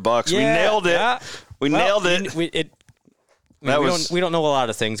 2-way with the Bucks? Yeah, we nailed it. Yeah. We nailed it. We don't know a lot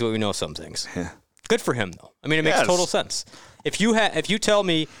of things, but we know some things. Yeah. Good for him, though. I mean, it makes total sense. If you tell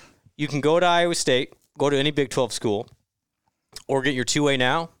me you can go to Iowa State, go to any Big 12 school, or get your 2-way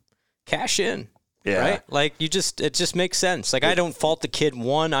now, cash in. Yeah. Right? It just makes sense. I don't fault the kid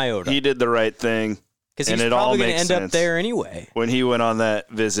one iota. He did the right thing. Because he's probably going to end up there anyway. When he went on that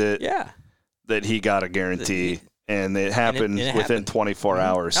visit, that he got a guarantee, and it happened within 24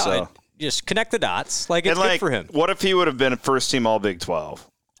 hours. So just connect the dots. It's good for him. What if he would have been a first-team All-Big 12?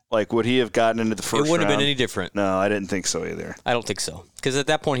 Would he have gotten into the first round? It wouldn't have been any different. No, I didn't think so either. I don't think so. Because at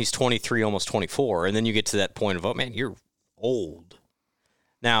that point, he's 23, almost 24. And then you get to that point of, oh, man, you're old.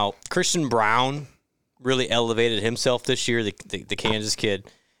 Now, Christian Brown really elevated himself this year, the Kansas kid.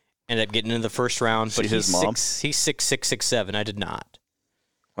 Ended up getting into the first round. But he's 6'6", 6'7". I did not.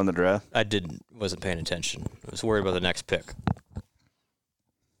 On the draft? I wasn't paying attention. I was worried about the next pick.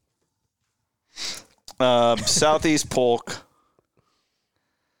 Southeast Polk.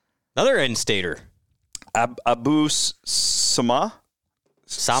 Another in-stater. Abu Sama?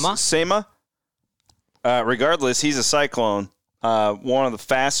 Regardless, he's a Cyclone. One of the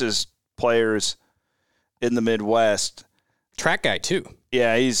fastest players in the Midwest. Track guy, too.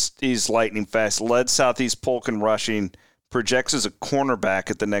 Yeah, he's lightning fast. Led Southeast Polk in rushing. Projects as a cornerback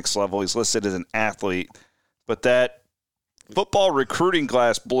at the next level. He's listed as an athlete. But that football recruiting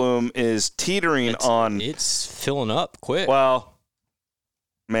class, Blum, is teetering on. It's filling up quick. Well,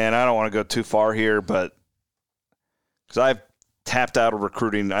 man, I don't want to go too far here, but because I've tapped out of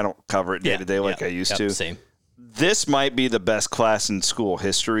recruiting, I don't cover it day to day like I used to. Same. This might be the best class in school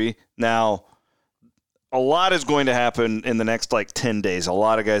history. Now, a lot is going to happen in the next 10 days. A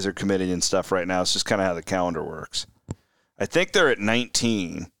lot of guys are committing and stuff right now. It's just kind of how the calendar works. I think they're at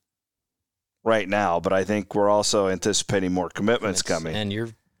 19 right now, but I think we're also anticipating more commitments coming.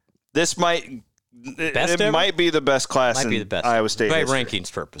 And this might be the best class in Iowa State by history.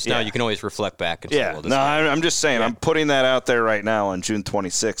 rankings purpose. Now you can always reflect back and say, I'm just saying, I'm putting that out there right now on June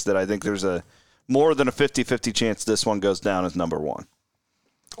 26th that I think there's a more than a 50-50 chance this one goes down as number one.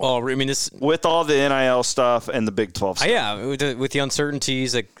 Well, I mean, this with all the NIL stuff and the Big 12 stuff. With the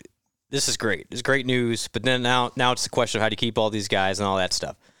uncertainties, this is great. It's great news. But then now it's the question of how do you keep all these guys and all that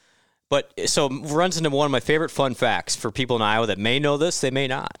stuff. But so runs into one of my favorite fun facts for people in Iowa that may know this, they may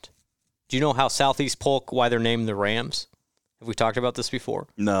not. Do you know how Southeast Polk, why they're named the Rams? Have we talked about this before?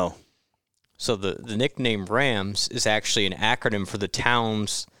 No. So the nickname Rams is actually an acronym for the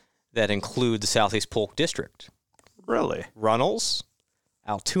towns that include the Southeast Polk district. Really? Runnels,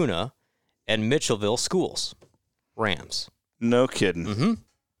 Altoona, and Mitchellville schools. Rams. No kidding. Mm-hmm.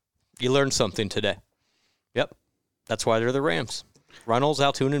 You learned something today. Yep. That's why they're the Rams. Reynolds,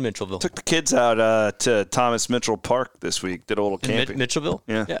 Altoona, and Mitchellville. Took the kids out to Thomas Mitchell Park this week. Did a little camping. Mitchellville?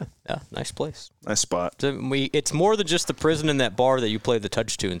 Yeah. Nice place. Nice spot. It's more than just the prison and that bar that you play the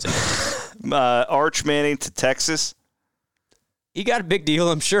touch tunes in. Arch Manning to Texas. He got a big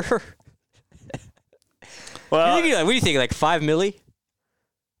deal, I'm sure. Well, what do you think? Like $5 million?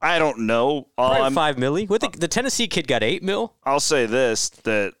 I don't know. $5 million. The Tennessee kid got $8 million. I'll say this: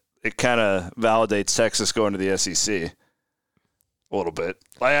 that it kind of validates Texas going to the SEC a little bit.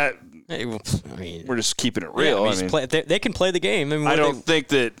 We're just keeping it real. They can play the game. I don't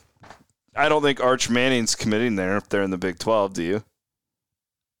think Arch Manning's committing there if they're in the Big 12. Do you?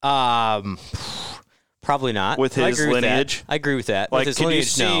 Probably not. With his lineage? I agree with that. Like, with his can lineage, you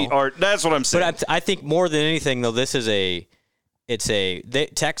see no. that's what I'm saying. But I think more than anything, though, this is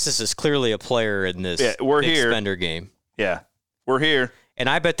Texas is clearly a player in this big spender game. Yeah, we're here. And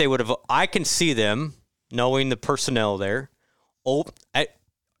I bet they would have. I can see them knowing the personnel there.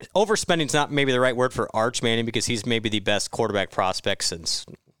 Overspending's not maybe the right word for Arch Manning because he's maybe the best quarterback prospect since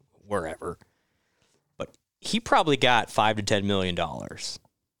wherever. But he probably got $5 to $10 million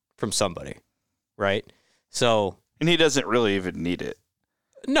from somebody, right? So, and he doesn't really even need it.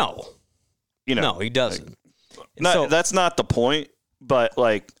 No, no, he doesn't. That's not the point. But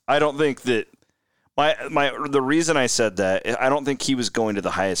I don't think that the reason I said that, I don't think he was going to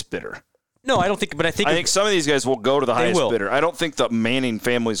the highest bidder. No, I don't think. But I think some of these guys will go to the highest bidder. I don't think the Manning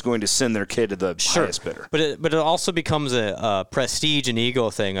family is going to send their kid to the highest bidder. But it also becomes a prestige and ego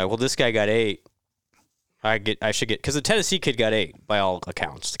thing. Like, well, this guy got 8. I should get because the Tennessee kid got 8 by all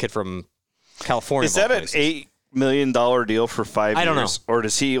accounts. The kid from California. Is that an $8 million deal for 5 years? I don't know. Or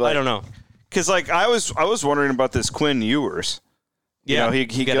does he? I don't know. Because I was wondering about this Quinn Ewers. Yeah,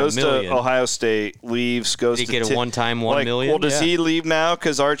 he goes to Ohio State, leaves, goes to. Did he get a one-time $1 million? Well, does he leave now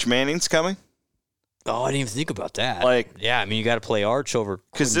because Arch Manning's coming? Oh, I didn't even think about that. You got to play Arch over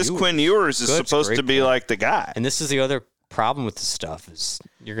because this Quinn Ewers is supposed to be like the guy. And this is the other problem with this stuff is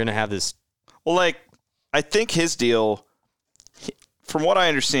you're going to have this. Well, I think his deal, from what I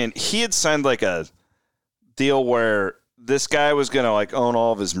understand, he had signed a deal where this guy was going to own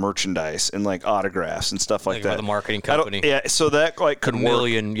all of his merchandise and autographs and stuff like that. The marketing company. Yeah, so that could work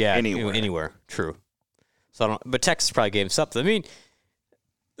anywhere. True. So but Texas probably gave him something. I mean,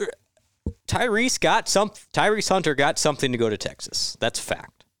 Tyrese Hunter got something to go to Texas. That's a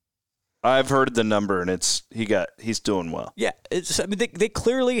fact. I've heard the number and he's doing well. Yeah, they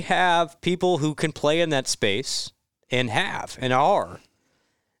clearly have people who can play in that space and are.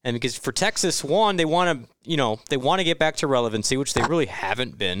 And because for Texas, one, they want to get back to relevancy, which they really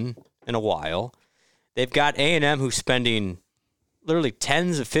haven't been in a while. They've got A&M who's spending literally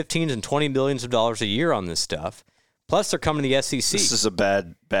tens of 15s and $20 millions a year on this stuff. Plus, they're coming to the SEC. This is a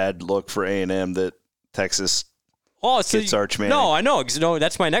bad look for A&M that Texas gets Arch Manning. No, I know. No,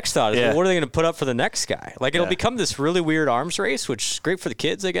 that's my next thought. Well, what are they going to put up for the next guy? It'll become this really weird arms race, which is great for the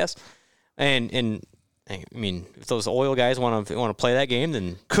kids, I guess. And I mean, if those oil guys want to play that game,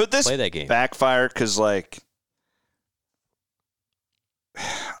 then could this play that game. Backfire? Because I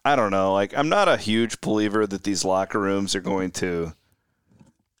don't know. I'm not a huge believer that these locker rooms are going to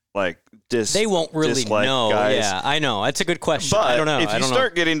they won't really know. Guys. Yeah, I know. That's a good question. But I don't know. If you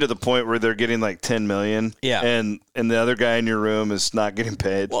start getting to the point where they're getting $10 million, and the other guy in your room is not getting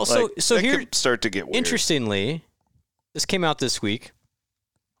paid, well, so here could start to get weird. Interestingly, this came out this week.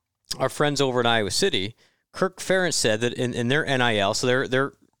 Our friends over in Iowa City, Kirk Ferentz said that in their NIL, so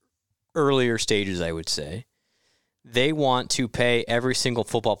their earlier stages, I would say, they want to pay every single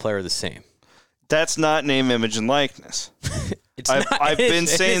football player the same. That's not name, image, and likeness. I've been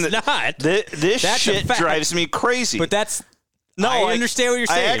saying that this shit drives me crazy. But I understand what you're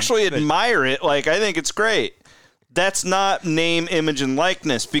saying. I actually admire it. I think it's great. That's not name, image, and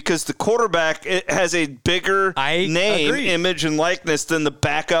likeness because the quarterback has a bigger name, image, and likeness than the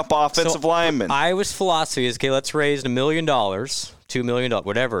backup offensive lineman. Iowa's philosophy is, okay, let's raise $1 million, $2 million,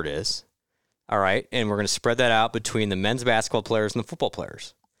 whatever it is. All right, and we're going to spread that out between the men's basketball players and the football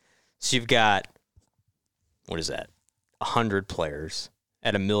players. So you've got, what is that, 100 players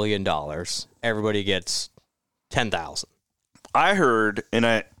at $1 million. Everybody gets $10,000. I heard, and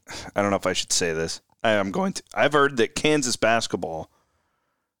I don't know if I should say this. I've heard that Kansas basketball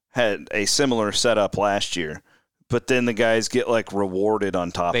had a similar setup last year, but then the guys get rewarded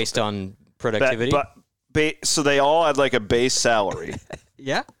on top based on productivity. So they all had a base salary.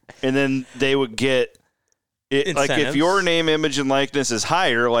 Yeah. And then they would get Like if your name, image, and likeness is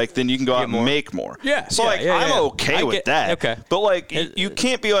higher, like then you can go out and make more. Yeah. So I'm okay with that. Okay. But like you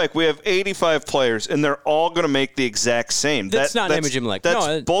can't be like we have 85 players and they're all going to make the exact same. That's not image and likeness.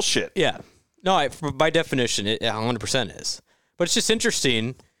 That's bullshit. Yeah. No, by definition, it 100% is. But it's just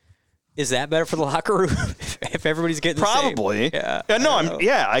interesting. Is that better for the locker room if everybody's getting probably? The same?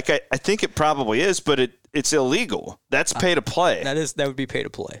 Yeah. I think it probably is, but it's illegal. That's pay to play. That would be pay to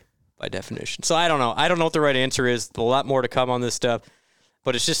play. By definition. So I don't know. I don't know what the right answer is. A lot more to come on this stuff.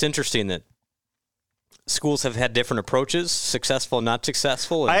 But it's just interesting that schools have had different approaches, successful and not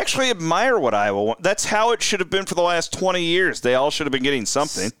successful. I actually admire what Iowa wants. That's how it should have been for the last 20 years. They all should have been getting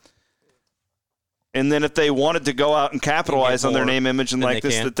something. And then if they wanted to go out and capitalize on their name, image, and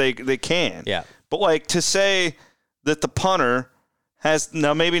likeness, that they can. Yeah. But like to say that the punter has,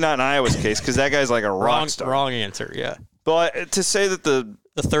 now maybe not in Iowa's case because that guy's like a rock star. Wrong answer, yeah. But to say that the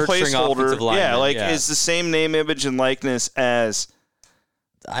third string offensive lineman, is the same name, image, and likeness as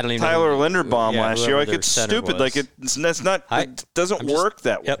I don't even Tyler Linderbaum last year. Like it's stupid. Like it doesn't work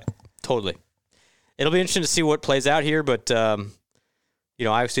that way. Yep, totally. It'll be interesting to see what plays out here, but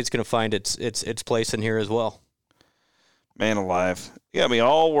Iowa State's going to find its place in here as well. Man alive, you got me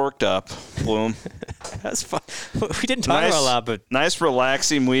all worked up, Blum. That's fun. We didn't talk about a lot, but nice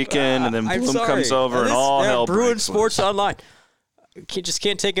relaxing weekend, and then Blum comes over and all hell breaks Bruin Sports Online. Just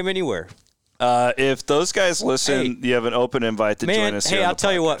can't take him anywhere. If those guys listen, you have an open invite to join us. Hey, I'll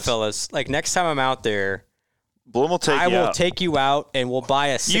tell you what, fellas. Like next time I'm out there, Blum will take you out. I will take you out, and we'll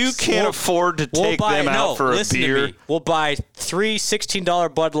buy You can't afford to take them out for a beer. To me. We'll buy 3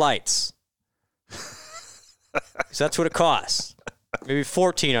 $16 Bud Lights. So that's what it costs. Maybe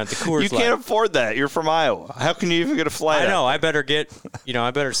 14 on the Coors Light. You can't afford that. You're from Iowa. How can you even get a flight? I know. I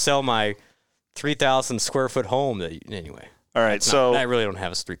better sell my 3,000 square foot home. Anyway. All right. So I really don't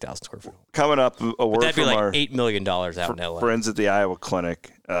have a 3,000 square foot home. Coming up, a word that'd from be like our $8 million out in LA. Friends at the Iowa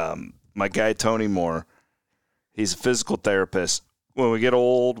Clinic. My guy Tony Moore. He's a physical therapist. When we get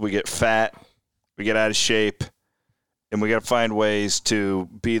old, we get fat, we get out of shape, and we got to find ways to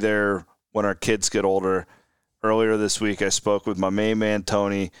be there when our kids get older. Earlier this week, I spoke with my main man,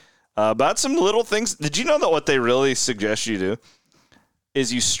 Tony, about some little things. Did you know that what they really suggest you do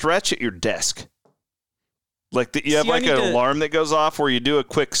is you stretch at your desk? Like you have an alarm that goes off where you do a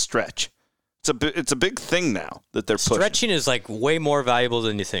quick stretch. It's a big thing now that they're pushing. Stretching is like way more valuable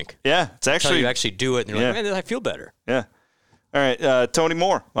than you think. Yeah, it's actually. Until you actually do it, and you're like, man, I feel better. Yeah. All right, Tony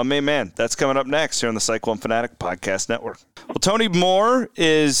Moore, my main man. That's coming up next here on the Cyclone Fanatic Podcast Network. Well, Tony Moore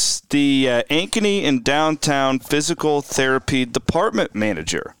is the Ankeny and Downtown Physical Therapy Department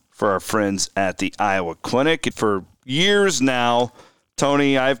Manager for our friends at the Iowa Clinic. For years now,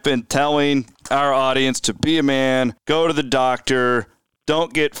 Tony, I've been telling our audience to be a man, go to the doctor,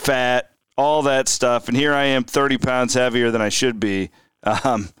 don't get fat, all that stuff. And here I am 30 pounds heavier than I should be.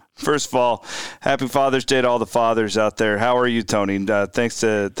 First of all, happy Father's Day to all the fathers out there. How are you, Tony? Thanks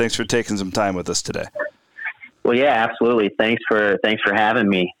for taking some time with us today. Well, yeah, absolutely. Thanks for having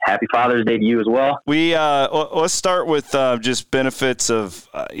me. Happy Father's Day to you as well. Let's start with just benefits of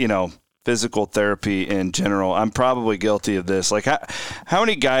physical therapy in general. I'm probably guilty of this. Like how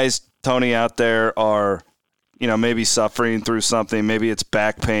many guys, Tony, out there are maybe suffering through something, maybe it's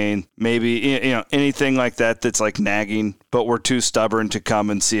back pain, maybe, anything like that that's like nagging, but we're too stubborn to come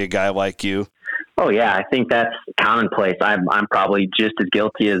and see a guy like you? Oh, yeah, I think that's commonplace. I'm probably just as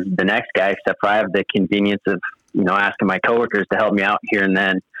guilty as the next guy, except for I have the convenience of, asking my coworkers to help me out here and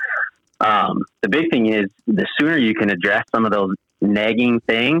then. The big thing is the sooner you can address some of those nagging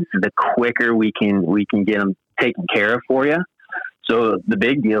things, the quicker we can get them taken care of for you. So the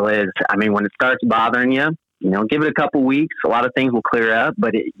big deal is, when it starts bothering you, give it a couple weeks. A lot of things will clear up,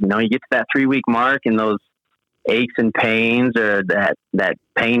 but you get to that 3-week mark and those aches and pains or that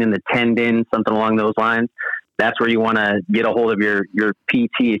pain in the tendon, something along those lines. That's where you want to get a hold of your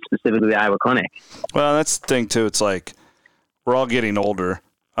PT, specifically the Iowa Clinic. Well, that's the thing too. It's like we're all getting older.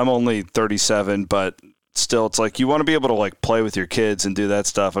 I'm only 37, but still, it's like you want to be able to like play with your kids and do that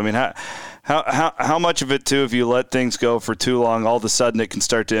stuff. How much of it too, if you let things go for too long, all of a sudden it can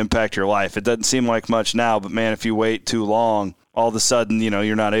start to impact your life. It doesn't seem like much now, but man, if you wait too long, all of a sudden,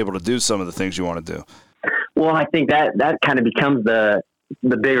 you're not able to do some of the things you want to do. Well, I think that kind of becomes the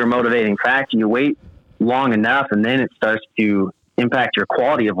bigger motivating factor. You wait long enough and then it starts to impact your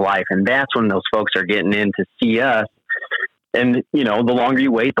quality of life. And that's when those folks are getting in to see us. And, the longer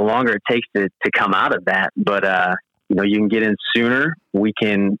you wait, the longer it takes to come out of that. But, you can get in sooner. We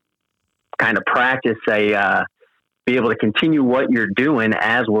can kind of practice be able to continue what you're doing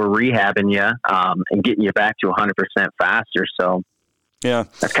as we're rehabbing you and getting you back to 100% faster. So Yeah.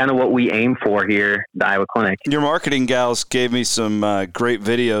 That's kind of what we aim for here at the Iowa Clinic. Your marketing gals gave me some great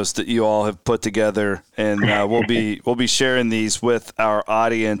videos that you all have put together, and we'll be sharing these with our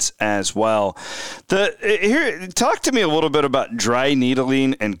audience as well. Here, talk to me a little bit about dry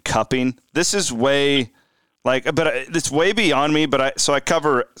needling and cupping. This is it's way beyond me, so I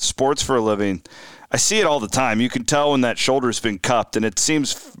cover sports for a living. I see it all the time. You can tell when that shoulder's been cupped, and it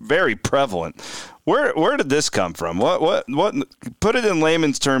seems very prevalent. Where did this come from? What? Put it in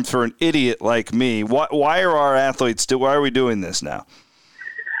layman's terms for an idiot like me. Why are our athletes why are we doing this now?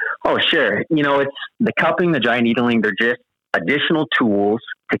 Oh, sure. It's the cupping, the dry needling. They're just additional tools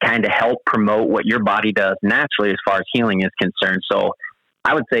to kind of help promote what your body does naturally as far as healing is concerned. So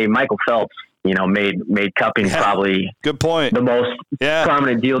I would say Michael Phelps, made cupping probably good point. The most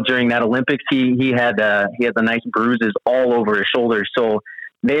prominent deal during that Olympics. He had the nice bruises all over his shoulders. So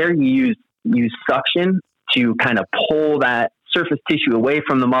there you use suction to kind of pull that surface tissue away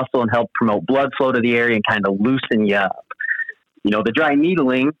from the muscle and help promote blood flow to the area and kind of loosen you up. The dry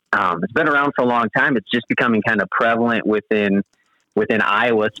needling, it's been around for a long time. It's just becoming kind of prevalent within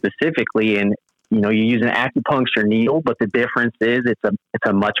Iowa specifically. And, you use an acupuncture needle, but the difference is it's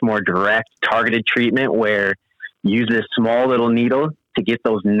a much more direct targeted treatment where you use this small little needle to get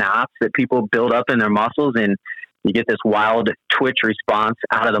those knots that people build up in their muscles, and you get this wild twitch response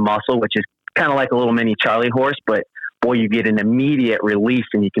out of the muscle, which is kind of like a little mini Charlie horse, but boy, you get an immediate release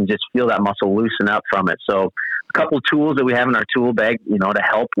and you can just feel that muscle loosen up from it. So a couple of tools that we have in our tool bag, to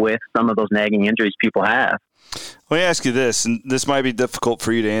help with some of those nagging injuries people have. Let me ask you this, and this might be difficult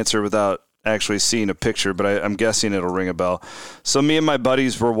for you to answer without actually seeing a picture, but I'm guessing it'll ring a bell. So me and my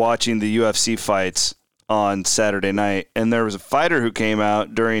buddies were watching the UFC fights on Saturday night, and there was a fighter who came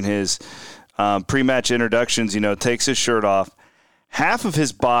out during his pre-match introductions, takes his shirt off. Half of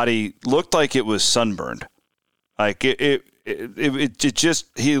his body looked like it was sunburned. Like it just,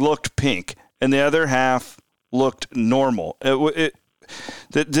 he looked pink, and the other half looked normal.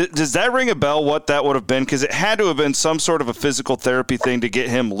 Does that ring a bell, what that would have been? Because it had to have been some sort of a physical therapy thing to get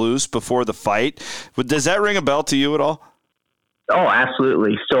him loose before the fight. But does that ring a bell to you at all? Oh,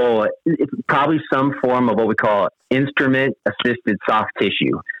 absolutely. So it's probably some form of what we call instrument-assisted soft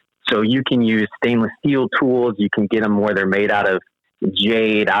tissue. So you can use stainless steel tools. You can get them where they're made out of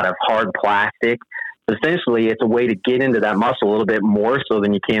jade, out of hard plastic. Essentially, it's a way to get into that muscle a little bit more so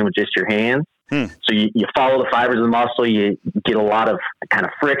than you can with just your hands. So you follow the fibers of the muscle, you get a lot of kind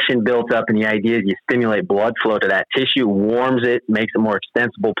of friction built up, and the idea is you stimulate blood flow to that tissue, warms it, makes it more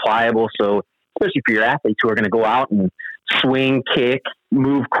extensible, pliable. So especially for your athletes who are going to go out and swing, kick,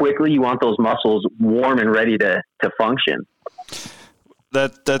 move quickly, you want those muscles warm and ready to function.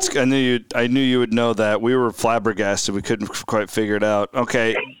 That's I knew you would know that. We were flabbergasted. We couldn't quite figure it out.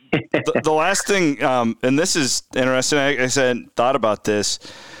 Okay. the last thing, and this is interesting. I thought about this.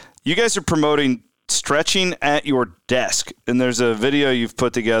 You guys are promoting stretching at your desk, and there's a video you've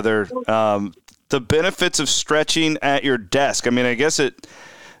put together. The benefits of stretching at your desk. I mean, I guess it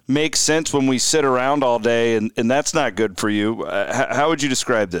makes sense when we sit around all day, and that's not good for you. How would you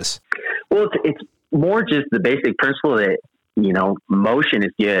describe this? Well, it's more just the basic principle that, motion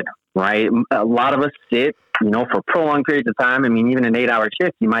is good, right? A lot of us sit, for prolonged periods of time. I mean, even an 8-hour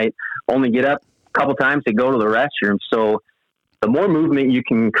shift, you might only get up a couple times to go to the restroom. So the more movement you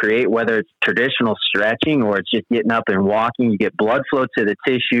can create, whether it's traditional stretching or it's just getting up and walking, you get blood flow to the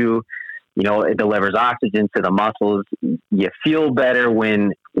tissue, it delivers oxygen to the muscles. You feel better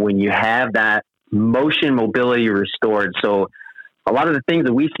when you have that motion mobility restored. So a lot of the things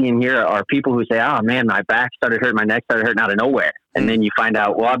that we see in here are people who say, oh man, my back started hurting, my neck started hurting out of nowhere. And then you find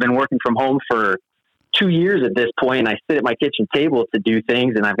out, well, I've been working from home for 2 years at this point, and I sit at my kitchen table to do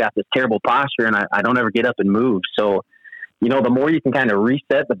things, and I've got this terrible posture, and I don't ever get up and move. So, the more you can kind of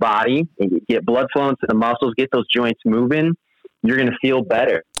reset the body and get blood flowing to the muscles, get those joints moving, you're going to feel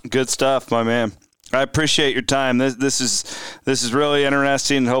better. Good stuff, my man. I appreciate your time. This is really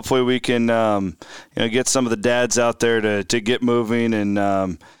interesting. Hopefully we can get some of the dads out there to get moving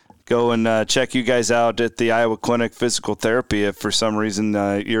and go and check you guys out at the Iowa Clinic Physical Therapy if for some reason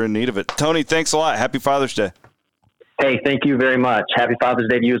you're in need of it. Tony, thanks a lot. Happy Father's Day. Hey, thank you very much. Happy Father's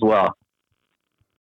Day to you as well.